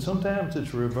 But sometimes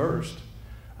it's reversed.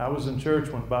 I was in church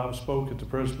when Bob spoke at the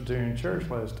Presbyterian Church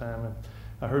last time, and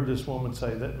I heard this woman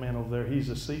say, that man over there, he's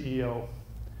a CEO.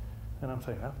 And I'm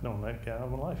thinking, I've known that guy all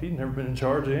my life. He's never been in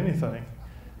charge of anything.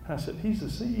 I said, he's the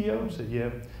CEO? He said, yeah,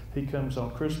 he comes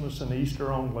on Christmas and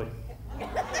Easter only.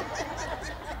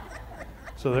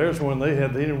 So there's one we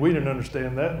didn't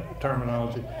understand that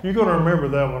terminology. You're going to remember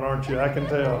that one, aren't you? I can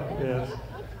tell, yes.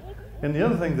 And the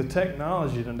other thing, the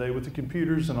technology today with the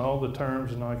computers and all the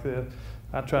terms and like that,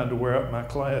 I tried to wear out my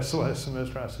class last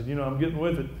semester. I said, you know, I'm getting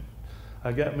with it.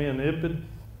 I got me an IPID,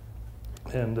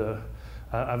 and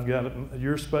I've got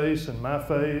your space and my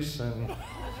face, and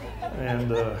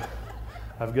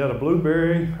I've got a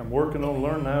Blueberry. I'm working on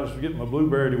learning how to get my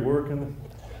Blueberry to work. And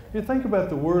you think about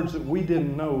the words that we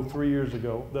didn't know 3 years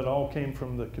ago that all came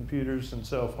from the computers and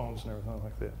cell phones and everything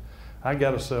like that. I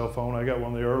got a cell phone. I got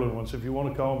one of the early ones. If you want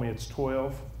to call me, it's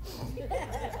 12.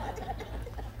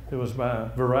 It was by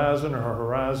Verizon or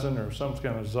Horizon or some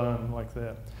kind of Zun like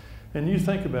that. And you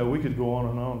think about it, we could go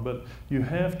on, but you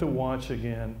have to watch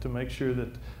again to make sure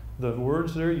that the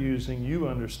words they're using, you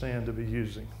understand to be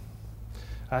using.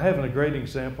 I have a great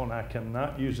example, and I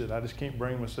cannot use it. I just can't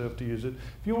bring myself to use it.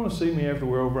 If you want to see me after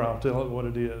we're over, I'll tell it what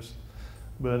it is.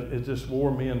 But it just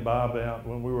wore me and Bob out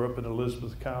when we were up at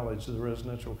Elizabeth College, the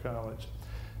residential college.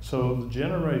 So the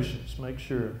generations, make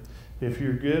sure. If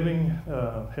you're giving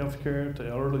health care to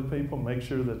elderly people, make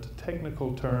sure that the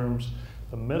technical terms,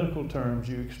 the medical terms,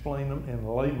 you explain them in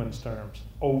layman's terms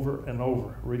over and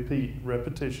over. Repeat,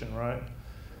 repetition, right?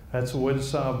 That's the way to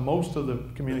solve most of the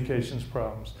communications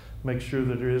problems. Make sure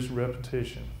that there is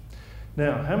repetition.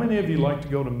 Now, how many of you like to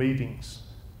go to meetings?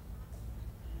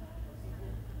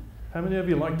 How many of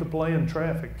you like to play in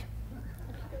traffic?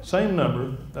 Same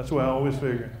number. That's what I always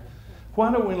figure.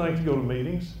 Why don't we like to go to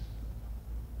meetings?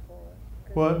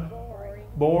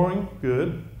 What? Boring.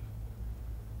 Good.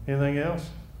 Anything else?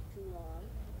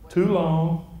 Too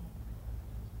long.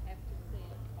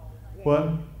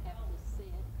 What?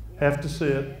 Have to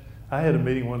sit. I had a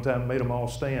meeting one time, made them all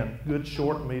stand. Good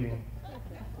short meeting.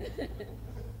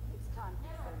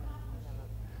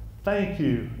 Thank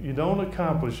you. You don't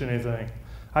accomplish anything.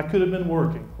 I could have been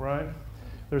working, right?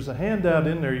 There's a handout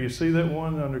in there. You see that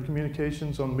one under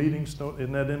communications on meetings?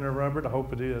 Isn't that in there, Robert? I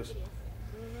hope it is.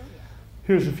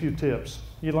 Here's a few tips.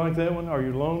 You like that one? Are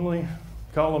you lonely?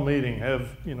 Call a meeting.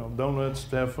 Have donuts,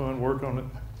 have fun, work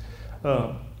on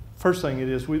it. First thing it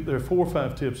is, there are 4 or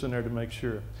 5 tips in there to make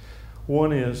sure.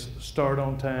 One is start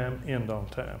on time, end on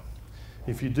time.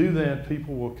 If you do that,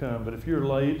 people will come. But if you're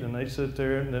late and they sit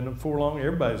there, and then before long,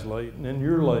 everybody's late, and then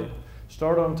you're late.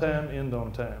 Start on time, end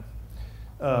on time.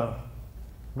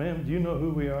 Ma'am, do you know who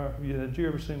we are? Had you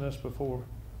ever seen us before?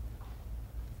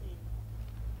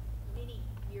 Many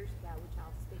years ago, which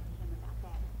I'll speak to him about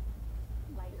that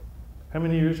later. How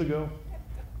many years ago?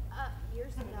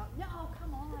 Years ago. No,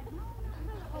 come on.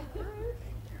 No, through.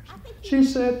 I think She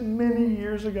said many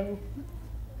years ago.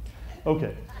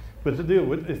 Okay, but the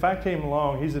deal, if I came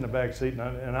along, he's in the back seat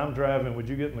and I'm driving, would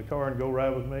you get in the car and go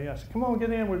ride with me? I said, come on,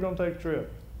 get in, we're going to take a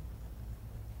trip.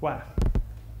 Why?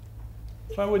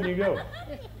 Why wouldn't you go?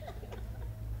 Because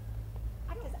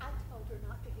I told her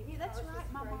not to do. Yeah, that's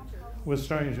right. My mom told me. With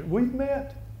strangers. We've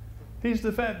met. He's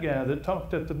the fat guy that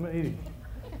talked at the meeting.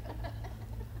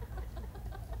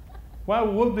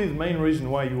 What would be the main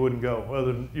reason why you wouldn't go?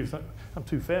 Other than you think, I'm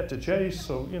too fat to chase,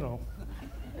 so,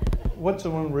 What's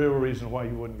the one real reason why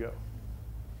you wouldn't go?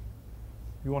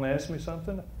 You want to ask me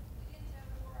something?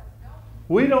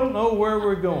 We don't know where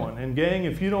we're going. And gang,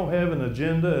 if you don't have an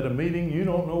agenda at a meeting, you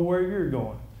don't know where you're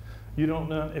going. You don't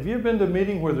know. Have you ever been to a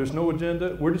meeting where there's no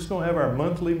agenda? We're just going to have our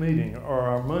monthly meeting or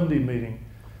our Monday meeting.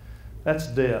 That's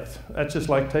death. That's just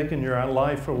like taking your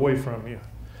life away from you.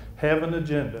 Have an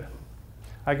agenda.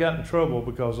 I got in trouble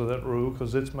because of that rule,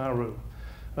 because it's my rule.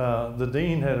 The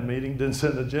dean had a meeting, didn't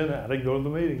send an agenda. I didn't go to the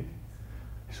meeting.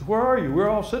 He said, where are you? We're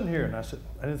all sitting here. And I said,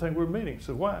 I didn't think we were meeting. He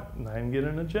said, why? And I didn't get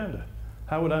an agenda.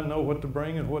 How would I know what to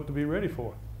bring and what to be ready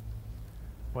for?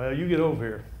 Well, you get over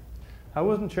here. I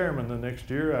wasn't chairman the next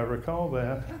year, I recall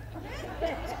that.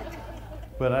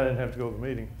 But I didn't have to go to the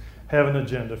meeting. Have an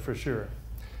agenda for sure.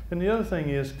 And the other thing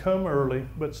is, come early,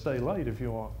 but stay late if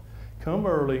you want. Come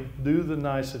early, do the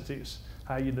niceties.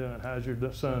 How you doing? How's your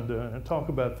son doing? And talk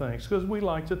about things, because we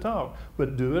like to talk,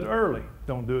 but do it early.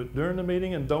 Don't do it during the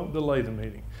meeting, and don't delay the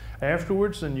meeting.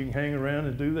 Afterwards, then you can hang around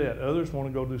and do that. Others want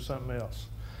to go do something else.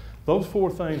 Those 4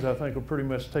 things, I think, will pretty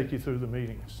much take you through the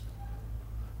meetings.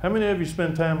 How many of you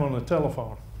spend time on the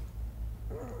telephone?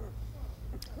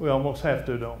 We almost have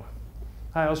to, don't we?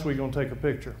 How else are we going to take a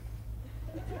picture?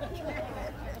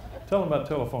 Tell them about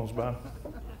telephones, Bob.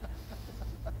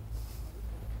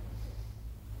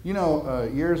 You know,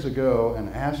 years ago, an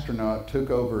astronaut took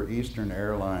over Eastern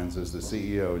Airlines as the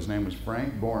CEO. His name was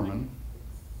Frank Borman.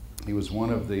 He was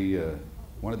one of the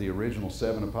original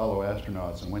 7 Apollo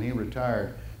astronauts, and when he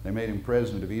retired, they made him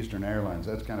president of Eastern Airlines.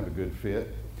 That's kind of a good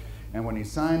fit. And when he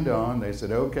signed on, they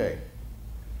said, okay,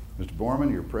 Mr.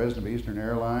 Borman, you're president of Eastern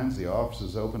Airlines. The office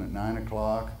is open at 9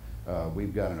 o'clock.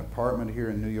 We've got an apartment here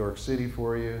in New York City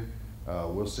for you.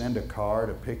 We'll send a car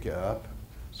to pick you up.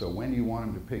 So when you want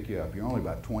him to pick you up, you're only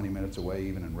about 20 minutes away,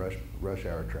 even in rush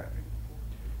hour traffic.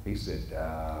 He said,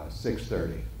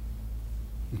 6:30.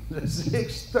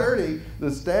 6:30? The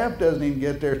staff doesn't even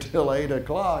get there till 8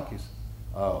 o'clock. He said,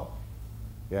 oh,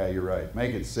 yeah, you're right.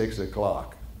 Make it 6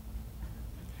 o'clock.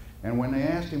 And when they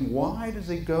asked him, why does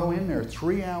he go in there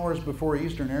 3 hours before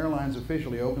Eastern Airlines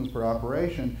officially opens for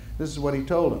operation, this is what he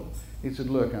told them. He said,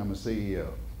 look, I'm a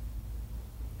CEO.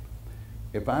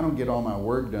 If I don't get all my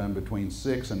work done between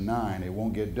 6 and 9, it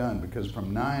won't get done, because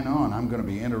from 9 on, I'm going to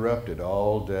be interrupted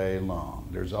all day long.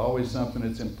 There's always something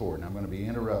that's important. I'm going to be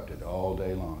interrupted all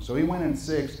day long. So he went in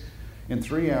 6. In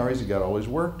 3 hours, he got all his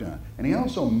work done. And he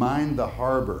also mined the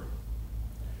harbor.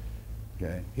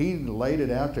 Okay? He laid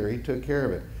it out there. He took care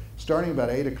of it. Starting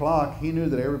about 8 o'clock, he knew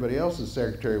that everybody else's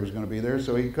secretary was going to be there,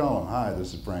 so he'd call him. Hi,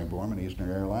 this is Frank Borman, Eastern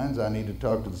Airlines. I need to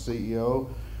talk to the CEO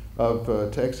of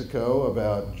Texaco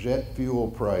about jet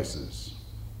fuel prices.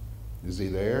 Is he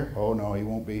there? Oh, no, he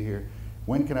won't be here.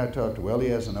 When can I talk to? Well, he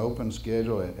has an open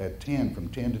schedule at 10, from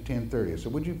 10 to 10:30. I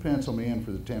said, would you pencil me in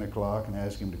for the 10 o'clock and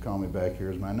ask him to call me back?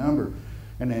 Here's my number.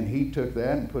 And then he took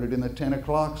that and put it in the 10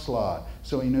 o'clock slot.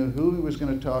 So he knew who he was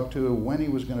going to talk to, when he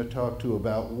was going to talk to,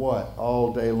 about what,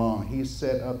 all day long. He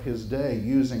set up his day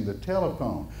using the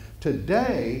telephone.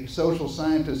 Today, social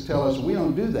scientists tell us we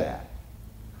don't do that.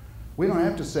 We don't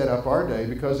have to set up our day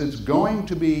because it's going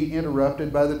to be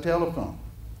interrupted by the telephone.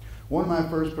 One of my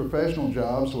first professional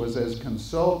jobs was as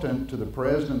consultant to the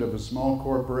president of a small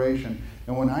corporation,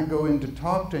 and when I go in to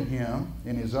talk to him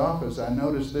in his office, I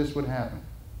noticed this would happen.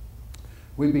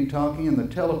 We'd be talking and the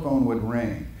telephone would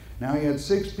ring. Now he had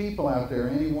 6 people out there,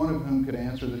 any one of whom could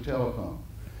answer the telephone.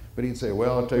 But he'd say,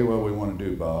 well, I'll tell you what we want to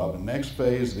do, Bob. And next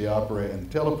phase of the operation, and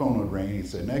the telephone would ring, and he'd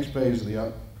say, next phase of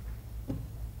the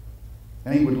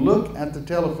and he would look at the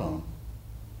telephone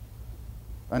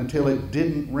until it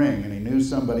didn't ring and he knew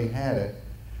somebody had it.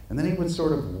 And then he would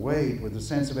sort of wait with a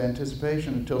sense of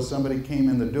anticipation until somebody came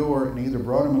in the door and either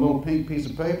brought him a little pink piece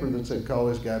of paper that said, call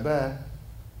this guy back,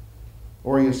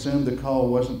 or he assumed the call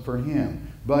wasn't for him.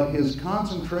 But his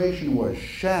concentration was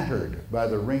shattered by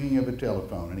the ringing of the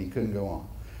telephone and he couldn't go on.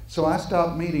 So I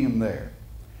stopped meeting him there.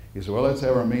 He said, well, let's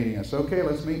have our meeting. I said, okay,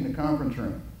 let's meet in the conference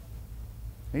room.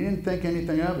 He didn't think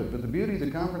anything of it, but the beauty of the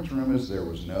conference room is there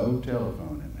was no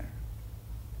telephone in there.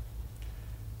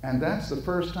 And that's the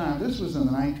first time, this was in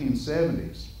the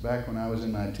 1970s, back when I was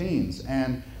in my teens,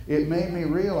 and it made me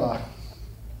realize,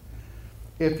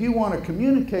 if you want to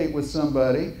communicate with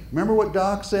somebody, remember what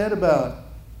Doc said about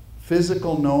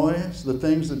physical noise, the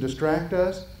things that distract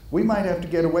us? We might have to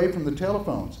get away from the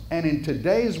telephones. And in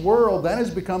today's world, that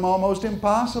has become almost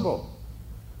impossible.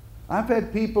 I've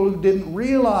had people who didn't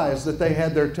realize that they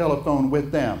had their telephone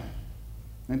with them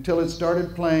until it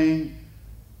started playing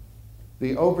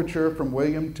the overture from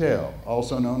William Tell,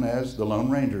 also known as the Lone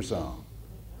Ranger song.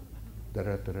 I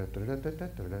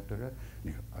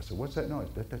said, what's that noise?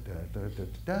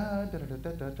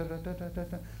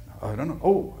 I don't know.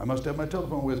 Oh, I must have my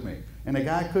telephone with me. And the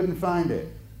guy couldn't find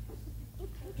it.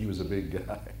 He was a big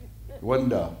guy. It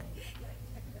wasn't Doc.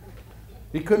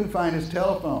 He couldn't find his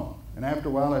telephone. And after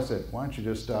a while I said, why don't you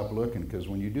just stop looking, because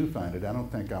when you do find it, I don't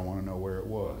think I want to know where it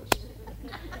was.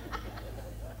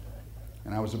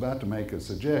 And I was about to make a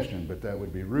suggestion, but that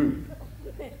would be rude.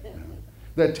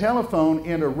 The telephone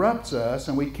interrupts us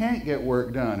and we can't get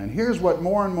work done. And here's what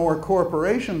more and more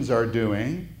corporations are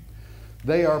doing.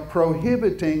 They are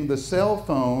prohibiting the cell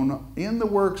phone in the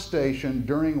workstation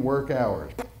during work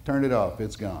hours. Turn it off,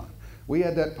 it's gone. We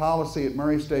had that policy at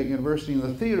Murray State University in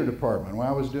the theater department when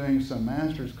I was doing some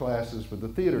master's classes with the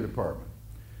theater department.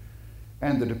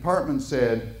 And the department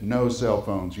said, no cell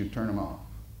phones, you turn them off.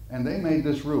 And they made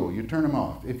this rule, you turn them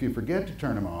off. If you forget to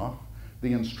turn them off,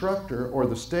 the instructor or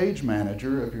the stage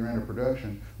manager, if you're in a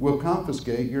production, will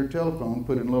confiscate your telephone,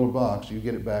 put it in a little box, you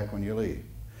get it back when you leave.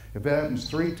 If it happens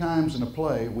 3 times in a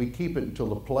play, we keep it until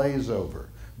the play is over.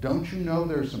 Don't you know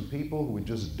there's some people who would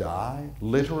just die,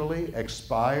 literally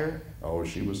expire? Oh,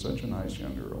 she was such a nice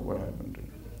young girl, what happened to her?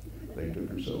 They took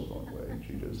her cell phone away and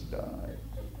she just died.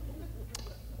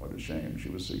 What a shame, she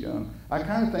was so young. I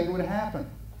kind of think it would happen.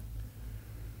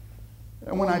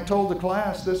 And when I told the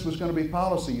class this was going to be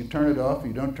policy, you turn it off,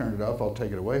 you don't turn it off, I'll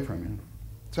take it away from you.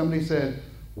 Somebody said,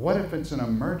 what if it's an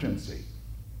emergency?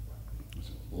 I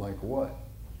said, like what?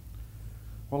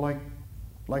 Well,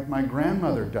 like my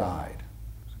grandmother died.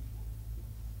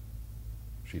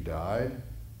 She died,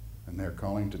 and they're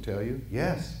calling to tell you?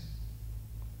 Yes.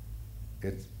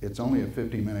 It's only a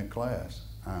 50-minute class.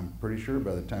 I'm pretty sure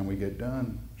by the time we get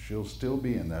done, she'll still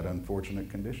be in that unfortunate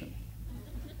condition.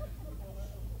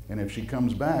 And if she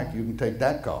comes back, you can take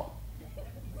that call.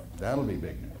 That'll be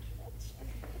big news.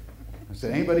 I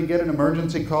said, anybody get an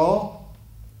emergency call?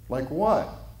 Like what?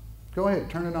 Go ahead,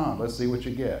 turn it on. Let's see what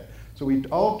you get. So we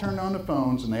all turned on the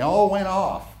phones, and they all went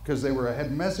off because they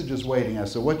had messages waiting. I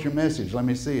said, what's your message? Let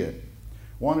me see it.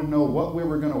 Wanted to know what we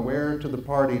were going to wear to the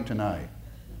party tonight.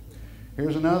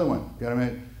 Here's another one. Got to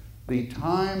admit, the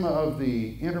time of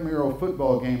the intramural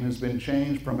football game has been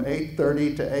changed from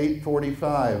 8:30 to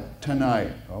 8:45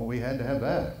 tonight. Oh, we had to have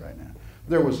that right now.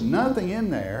 There was nothing in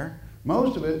there.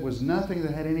 Most of it was nothing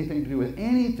that had anything to do with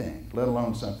anything, let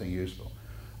alone something useful.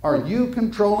 Are you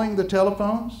controlling the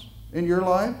telephones in your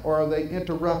life, or are they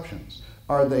interruptions?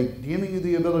 Are they giving you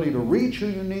the ability to reach who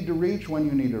you need to reach when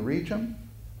you need to reach them?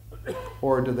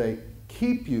 Or do they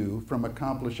keep you from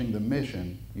accomplishing the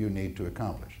mission you need to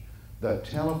accomplish? The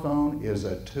telephone is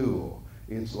a tool.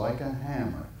 It's like a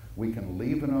hammer. We can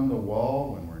leave it on the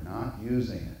wall when we're not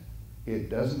using it. It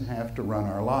doesn't have to run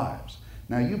our lives.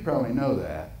 Now, you probably know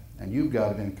that, and you've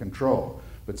got it in control.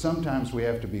 But sometimes we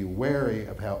have to be wary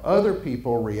of how other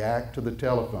people react to the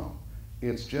telephone.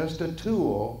 It's just a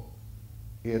tool.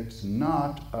 It's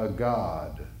not a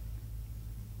God.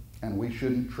 And we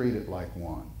shouldn't treat it like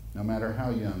one, no matter how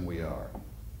young we are.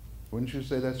 Wouldn't you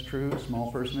say that's true,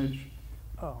 small personage?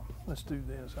 Oh, let's do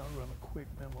this. I'll run a quick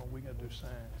memo. We got to do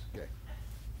science. Okay.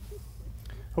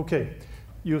 Okay.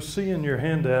 You'll see in your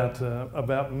handout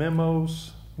about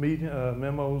memos,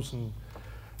 memos and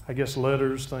I guess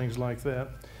letters, things like that.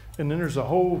 And then there's a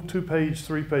whole 2-page,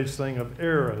 3-page thing of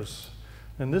eras.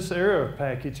 And this era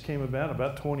package came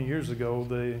about 20 years ago.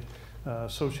 The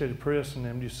Associated Press and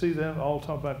them. Do you see that? All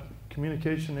talk about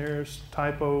communication errors,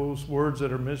 typos, words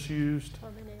that are misused.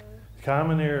 Common errors.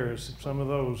 Common errors, some of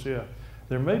those, yeah.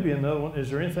 There may be another one.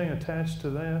 Is there anything attached to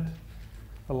that?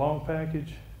 A long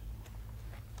package?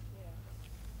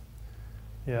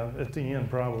 Yeah, at the end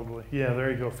probably. Yeah,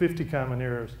 there you go, 50 common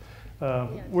errors.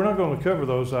 We're not going to cover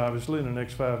those obviously in the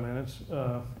next 5 minutes,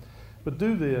 but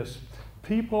do this.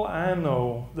 People I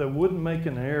know that wouldn't make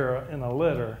an error in a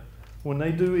letter, when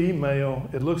they do email,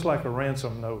 it looks like a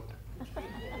ransom note.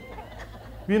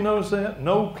 You notice that?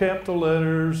 No capital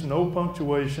letters, no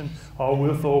punctuation. Oh,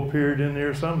 we'll throw a period in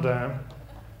there sometime.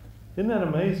 Isn't that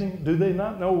amazing? Do they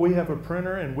not know we have a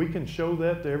printer and we can show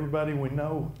that to everybody we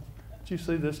know? Did you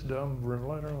see this dumb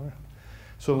letter on there?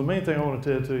 So the main thing I want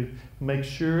to tell you, make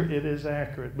sure it is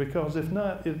accurate, because if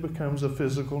not, it becomes a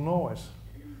physical noise.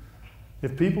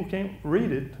 If people can't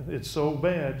read it, it's so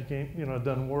bad, you can't, it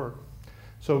doesn't work.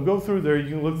 So go through there, you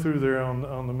can look through there on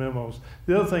the memos.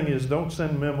 The other thing is, don't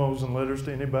send memos and letters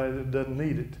to anybody that doesn't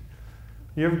need it.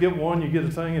 You ever get one, you get a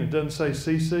thing and it doesn't say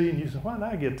CC, and you say, why did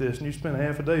I get this? And you spend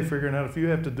half a day figuring out if you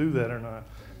have to do that or not.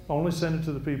 Only send it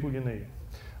to the people you need.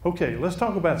 Okay, let's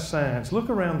talk about signs.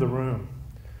 Look around the room.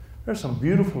 There's some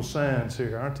beautiful signs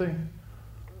here, aren't they?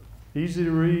 Easy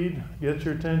to read, get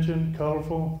your attention,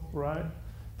 colorful, right?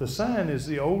 The sign is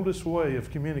the oldest way of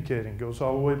communicating, goes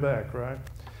all the way back, right?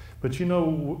 But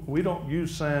we don't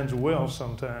use signs well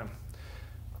sometimes.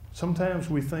 Sometimes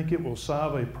we think it will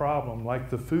solve a problem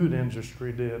like the food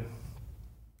industry did. You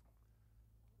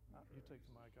take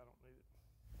the mic, I don't need it.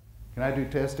 Can I do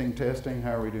testing?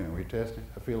 How are we doing? Are we testing?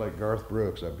 I feel like Garth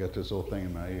Brooks. I've got this little thing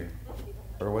in my ear.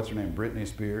 Or what's her name? Britney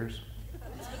Spears?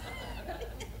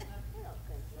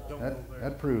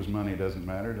 That proves money doesn't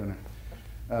matter, doesn't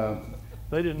it?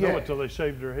 They didn't know it till they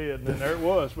shaved their head, and then there it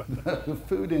was. The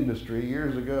food industry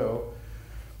years ago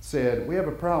said, we have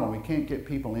a problem. We can't get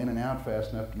people in and out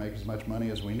fast enough to make as much money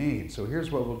as we need. So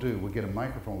here's what we'll do. We'll get a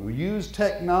microphone. We'll use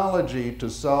technology to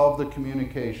solve the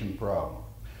communication problem.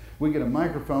 We get a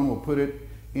microphone, we'll put it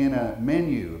in a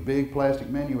menu, a big plastic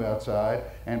menu outside,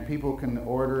 and people can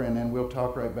order, and then we'll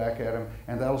talk right back at them,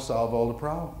 and that'll solve all the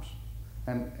problems.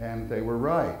 And they were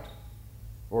right.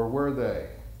 Or were they?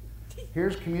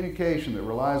 Here's communication that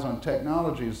relies on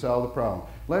technology to solve the problem.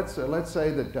 Let's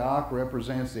say that Doc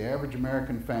represents the average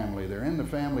American family. They're in the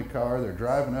family car, they're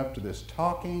driving up to this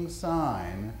talking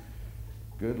sign.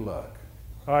 Good luck.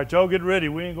 All right, y'all get ready.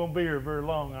 We ain't gonna be here very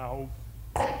long, I hope.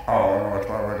 Oh, what's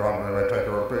my way take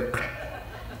a repeat?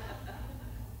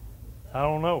 I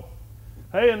don't know.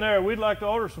 Hey, in there, we'd like to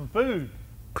order some food.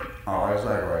 Oh,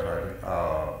 exactly right.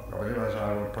 I realize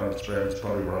I don't put spend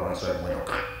probably what I said when.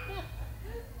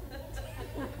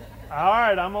 All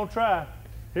right, I'm gonna try.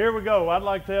 Here we go. I'd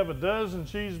like to have a dozen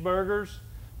cheeseburgers.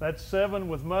 That's 7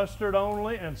 with mustard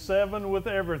only and 7 with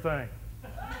everything.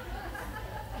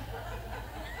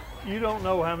 You don't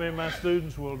know how many of my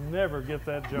students will never get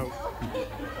that joke.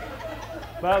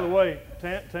 By the way,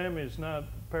 Tammy is not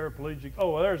paraplegic.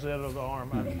 Oh, well, there's that other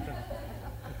arm.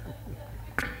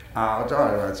 I'll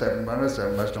tell you, right, 7 minutes,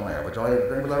 7 must only have. Would you like to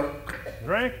drink with that?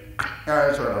 Drink? Yeah,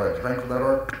 that's right. Drink with that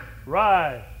or?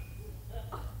 Right.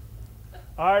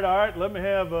 All right. Let me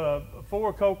have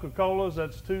 4 Coca-Colas.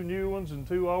 That's 2 new ones and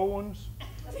 2 old ones.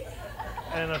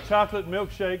 And a chocolate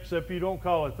milkshake, except you don't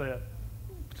call it that.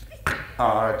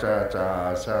 All right,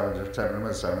 7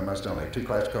 minutes, 7 must only. 2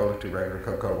 classic Cola, 2 regular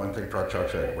Coca-Cola, 1 thick truck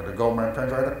shake. With a golden brown French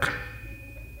fry there?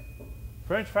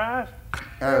 French fries?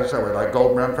 Yeah, so we like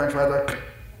golden brown French fry there?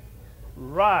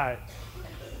 Right.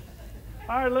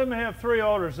 All right, let me have 3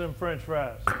 orders of them French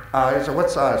fries. Yes, sir.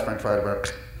 What size French fries are?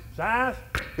 Size?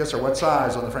 Yes, sir. What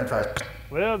size on the French fries?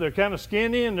 Well, they're kind of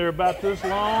skinny and they're about this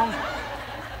long.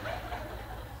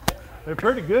 They're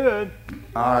pretty good.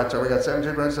 All right, so we got 7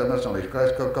 cheeseburgers, 7 must only.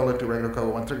 Classic Coca-Cola, 2 regular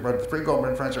Cola, 1 thick bread, 3 golden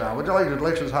brown French fries. Would you like a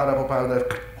delicious hot apple pie with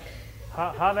that?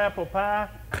 Hot apple pie?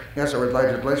 Yes, sir. We'd like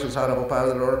a delicious hot apple pie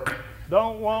with that order.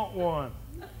 Don't want one.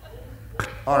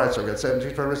 All right, so we got 7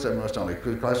 cheeseburgers, 7 must only.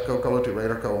 Classic Coca-Cola, 2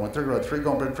 regular Cola, 1 thick bread, 3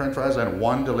 golden brown French fries, and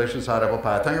 1 delicious hot apple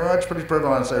pie. Thank you very much. Please put it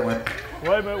on say when.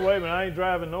 Wait a minute. I ain't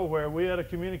driving nowhere. We had a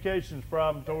communications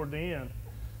problem toward the end.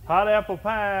 Hot apple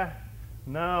pie?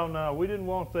 No, we didn't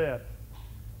want that.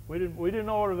 We didn't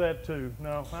order that too.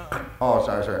 No. Oh,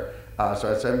 sorry, sir. So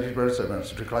that's 7 cheeseburgers, 7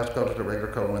 minutes, 2 classic Cola, 2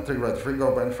 regular Cola, 1 thick bread, 3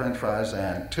 golden brown French fries,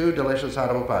 and 2 delicious hot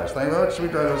apple pies. Thank you very much.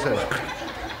 Sweet drive to say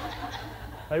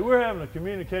Hey, we're having a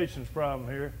communications problem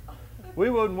here. We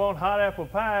wouldn't want hot apple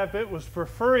pie if it was for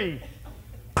free.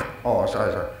 Oh,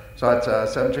 sorry, sir. So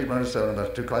that's 7 cheeseburgers, 7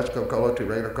 minutes, 2 classic Coca-Cola, 2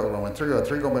 regular Cola, 1 thick bread,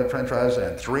 3 golden brown French fries,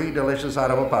 and 3 delicious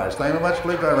hot apple pies. Thank you very much.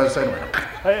 Please drive to say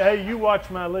Hey, you watch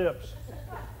my lips.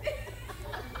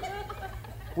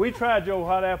 We tried your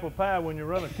hot apple pie when you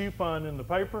run a coupon in the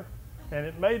paper, and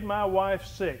it made my wife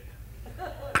sick.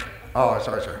 Oh,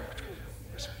 sorry, sir.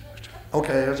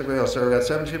 Okay, here's the deal, sir. We got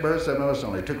 7 cheeseburgers, 7 minutes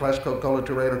only. 2 classic Coca-Cola,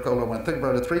 2 regular Cola, 1 thick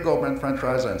bread, 3 golden brown French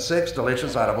fries, and 6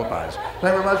 delicious hot apple pies.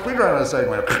 Thank you very much. Please drive to say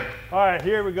All right,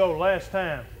 here we go. Last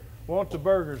time. Want the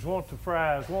burgers, want the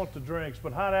fries, want the drinks,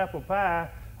 but hot apple pie,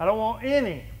 I don't want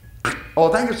any. Oh,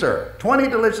 thank you, sir. 20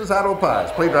 delicious hot apple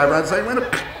pies. Please drive around the same window.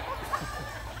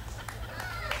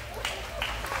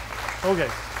 Okay.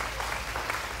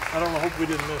 I don't know, hope we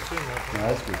didn't miss anything. No,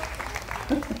 that's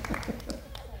good.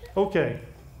 Okay.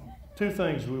 2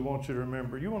 things we want you to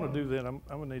remember. You want to do that? I'm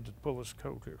going to need to pull this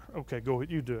coat here. Okay, go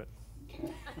ahead. You do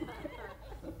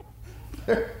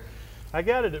it. I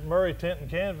got it at Murray Tent and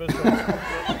Canvas.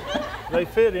 They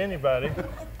fit anybody.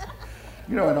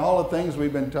 You know, in all the things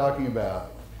we've been talking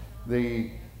about,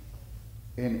 in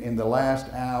the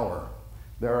last hour,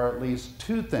 there are at least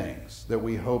 2 things that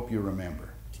we hope you remember.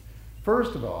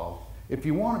 First of all, if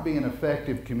you want to be an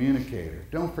effective communicator,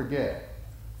 don't forget,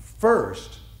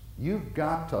 first, you've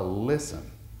got to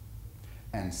listen.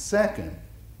 And second,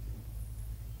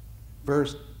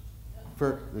 there's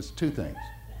 2 things.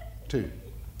 2.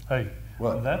 Hey,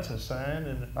 What? That's a sign,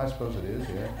 isn't it? I suppose it is,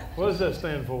 yeah. What does that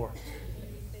stand for?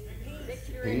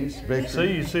 Peace,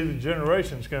 victory. You see the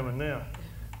generations coming now.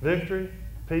 Victory,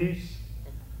 peace,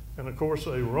 and of course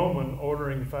a Roman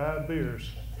ordering 5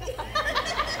 beers.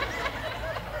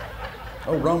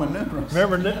 Oh, Roman numerals.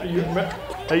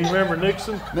 You remember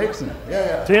Nixon? Nixon,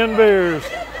 yeah. 10 beers.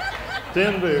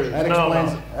 10 beers. That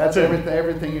explains, that's 2.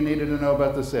 everything you needed to know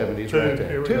about the 70s 2, right there.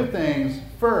 here we 2 go. things.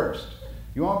 First,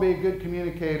 you want to be a good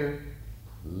communicator,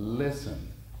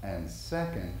 listen. And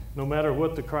second, No matter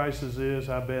what the crisis is,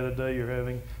 how bad a day you're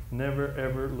having, never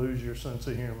ever lose your sense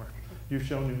of humor. You've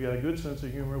shown you've got a good sense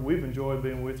of humor. We've enjoyed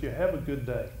being with you. Have a good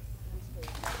day.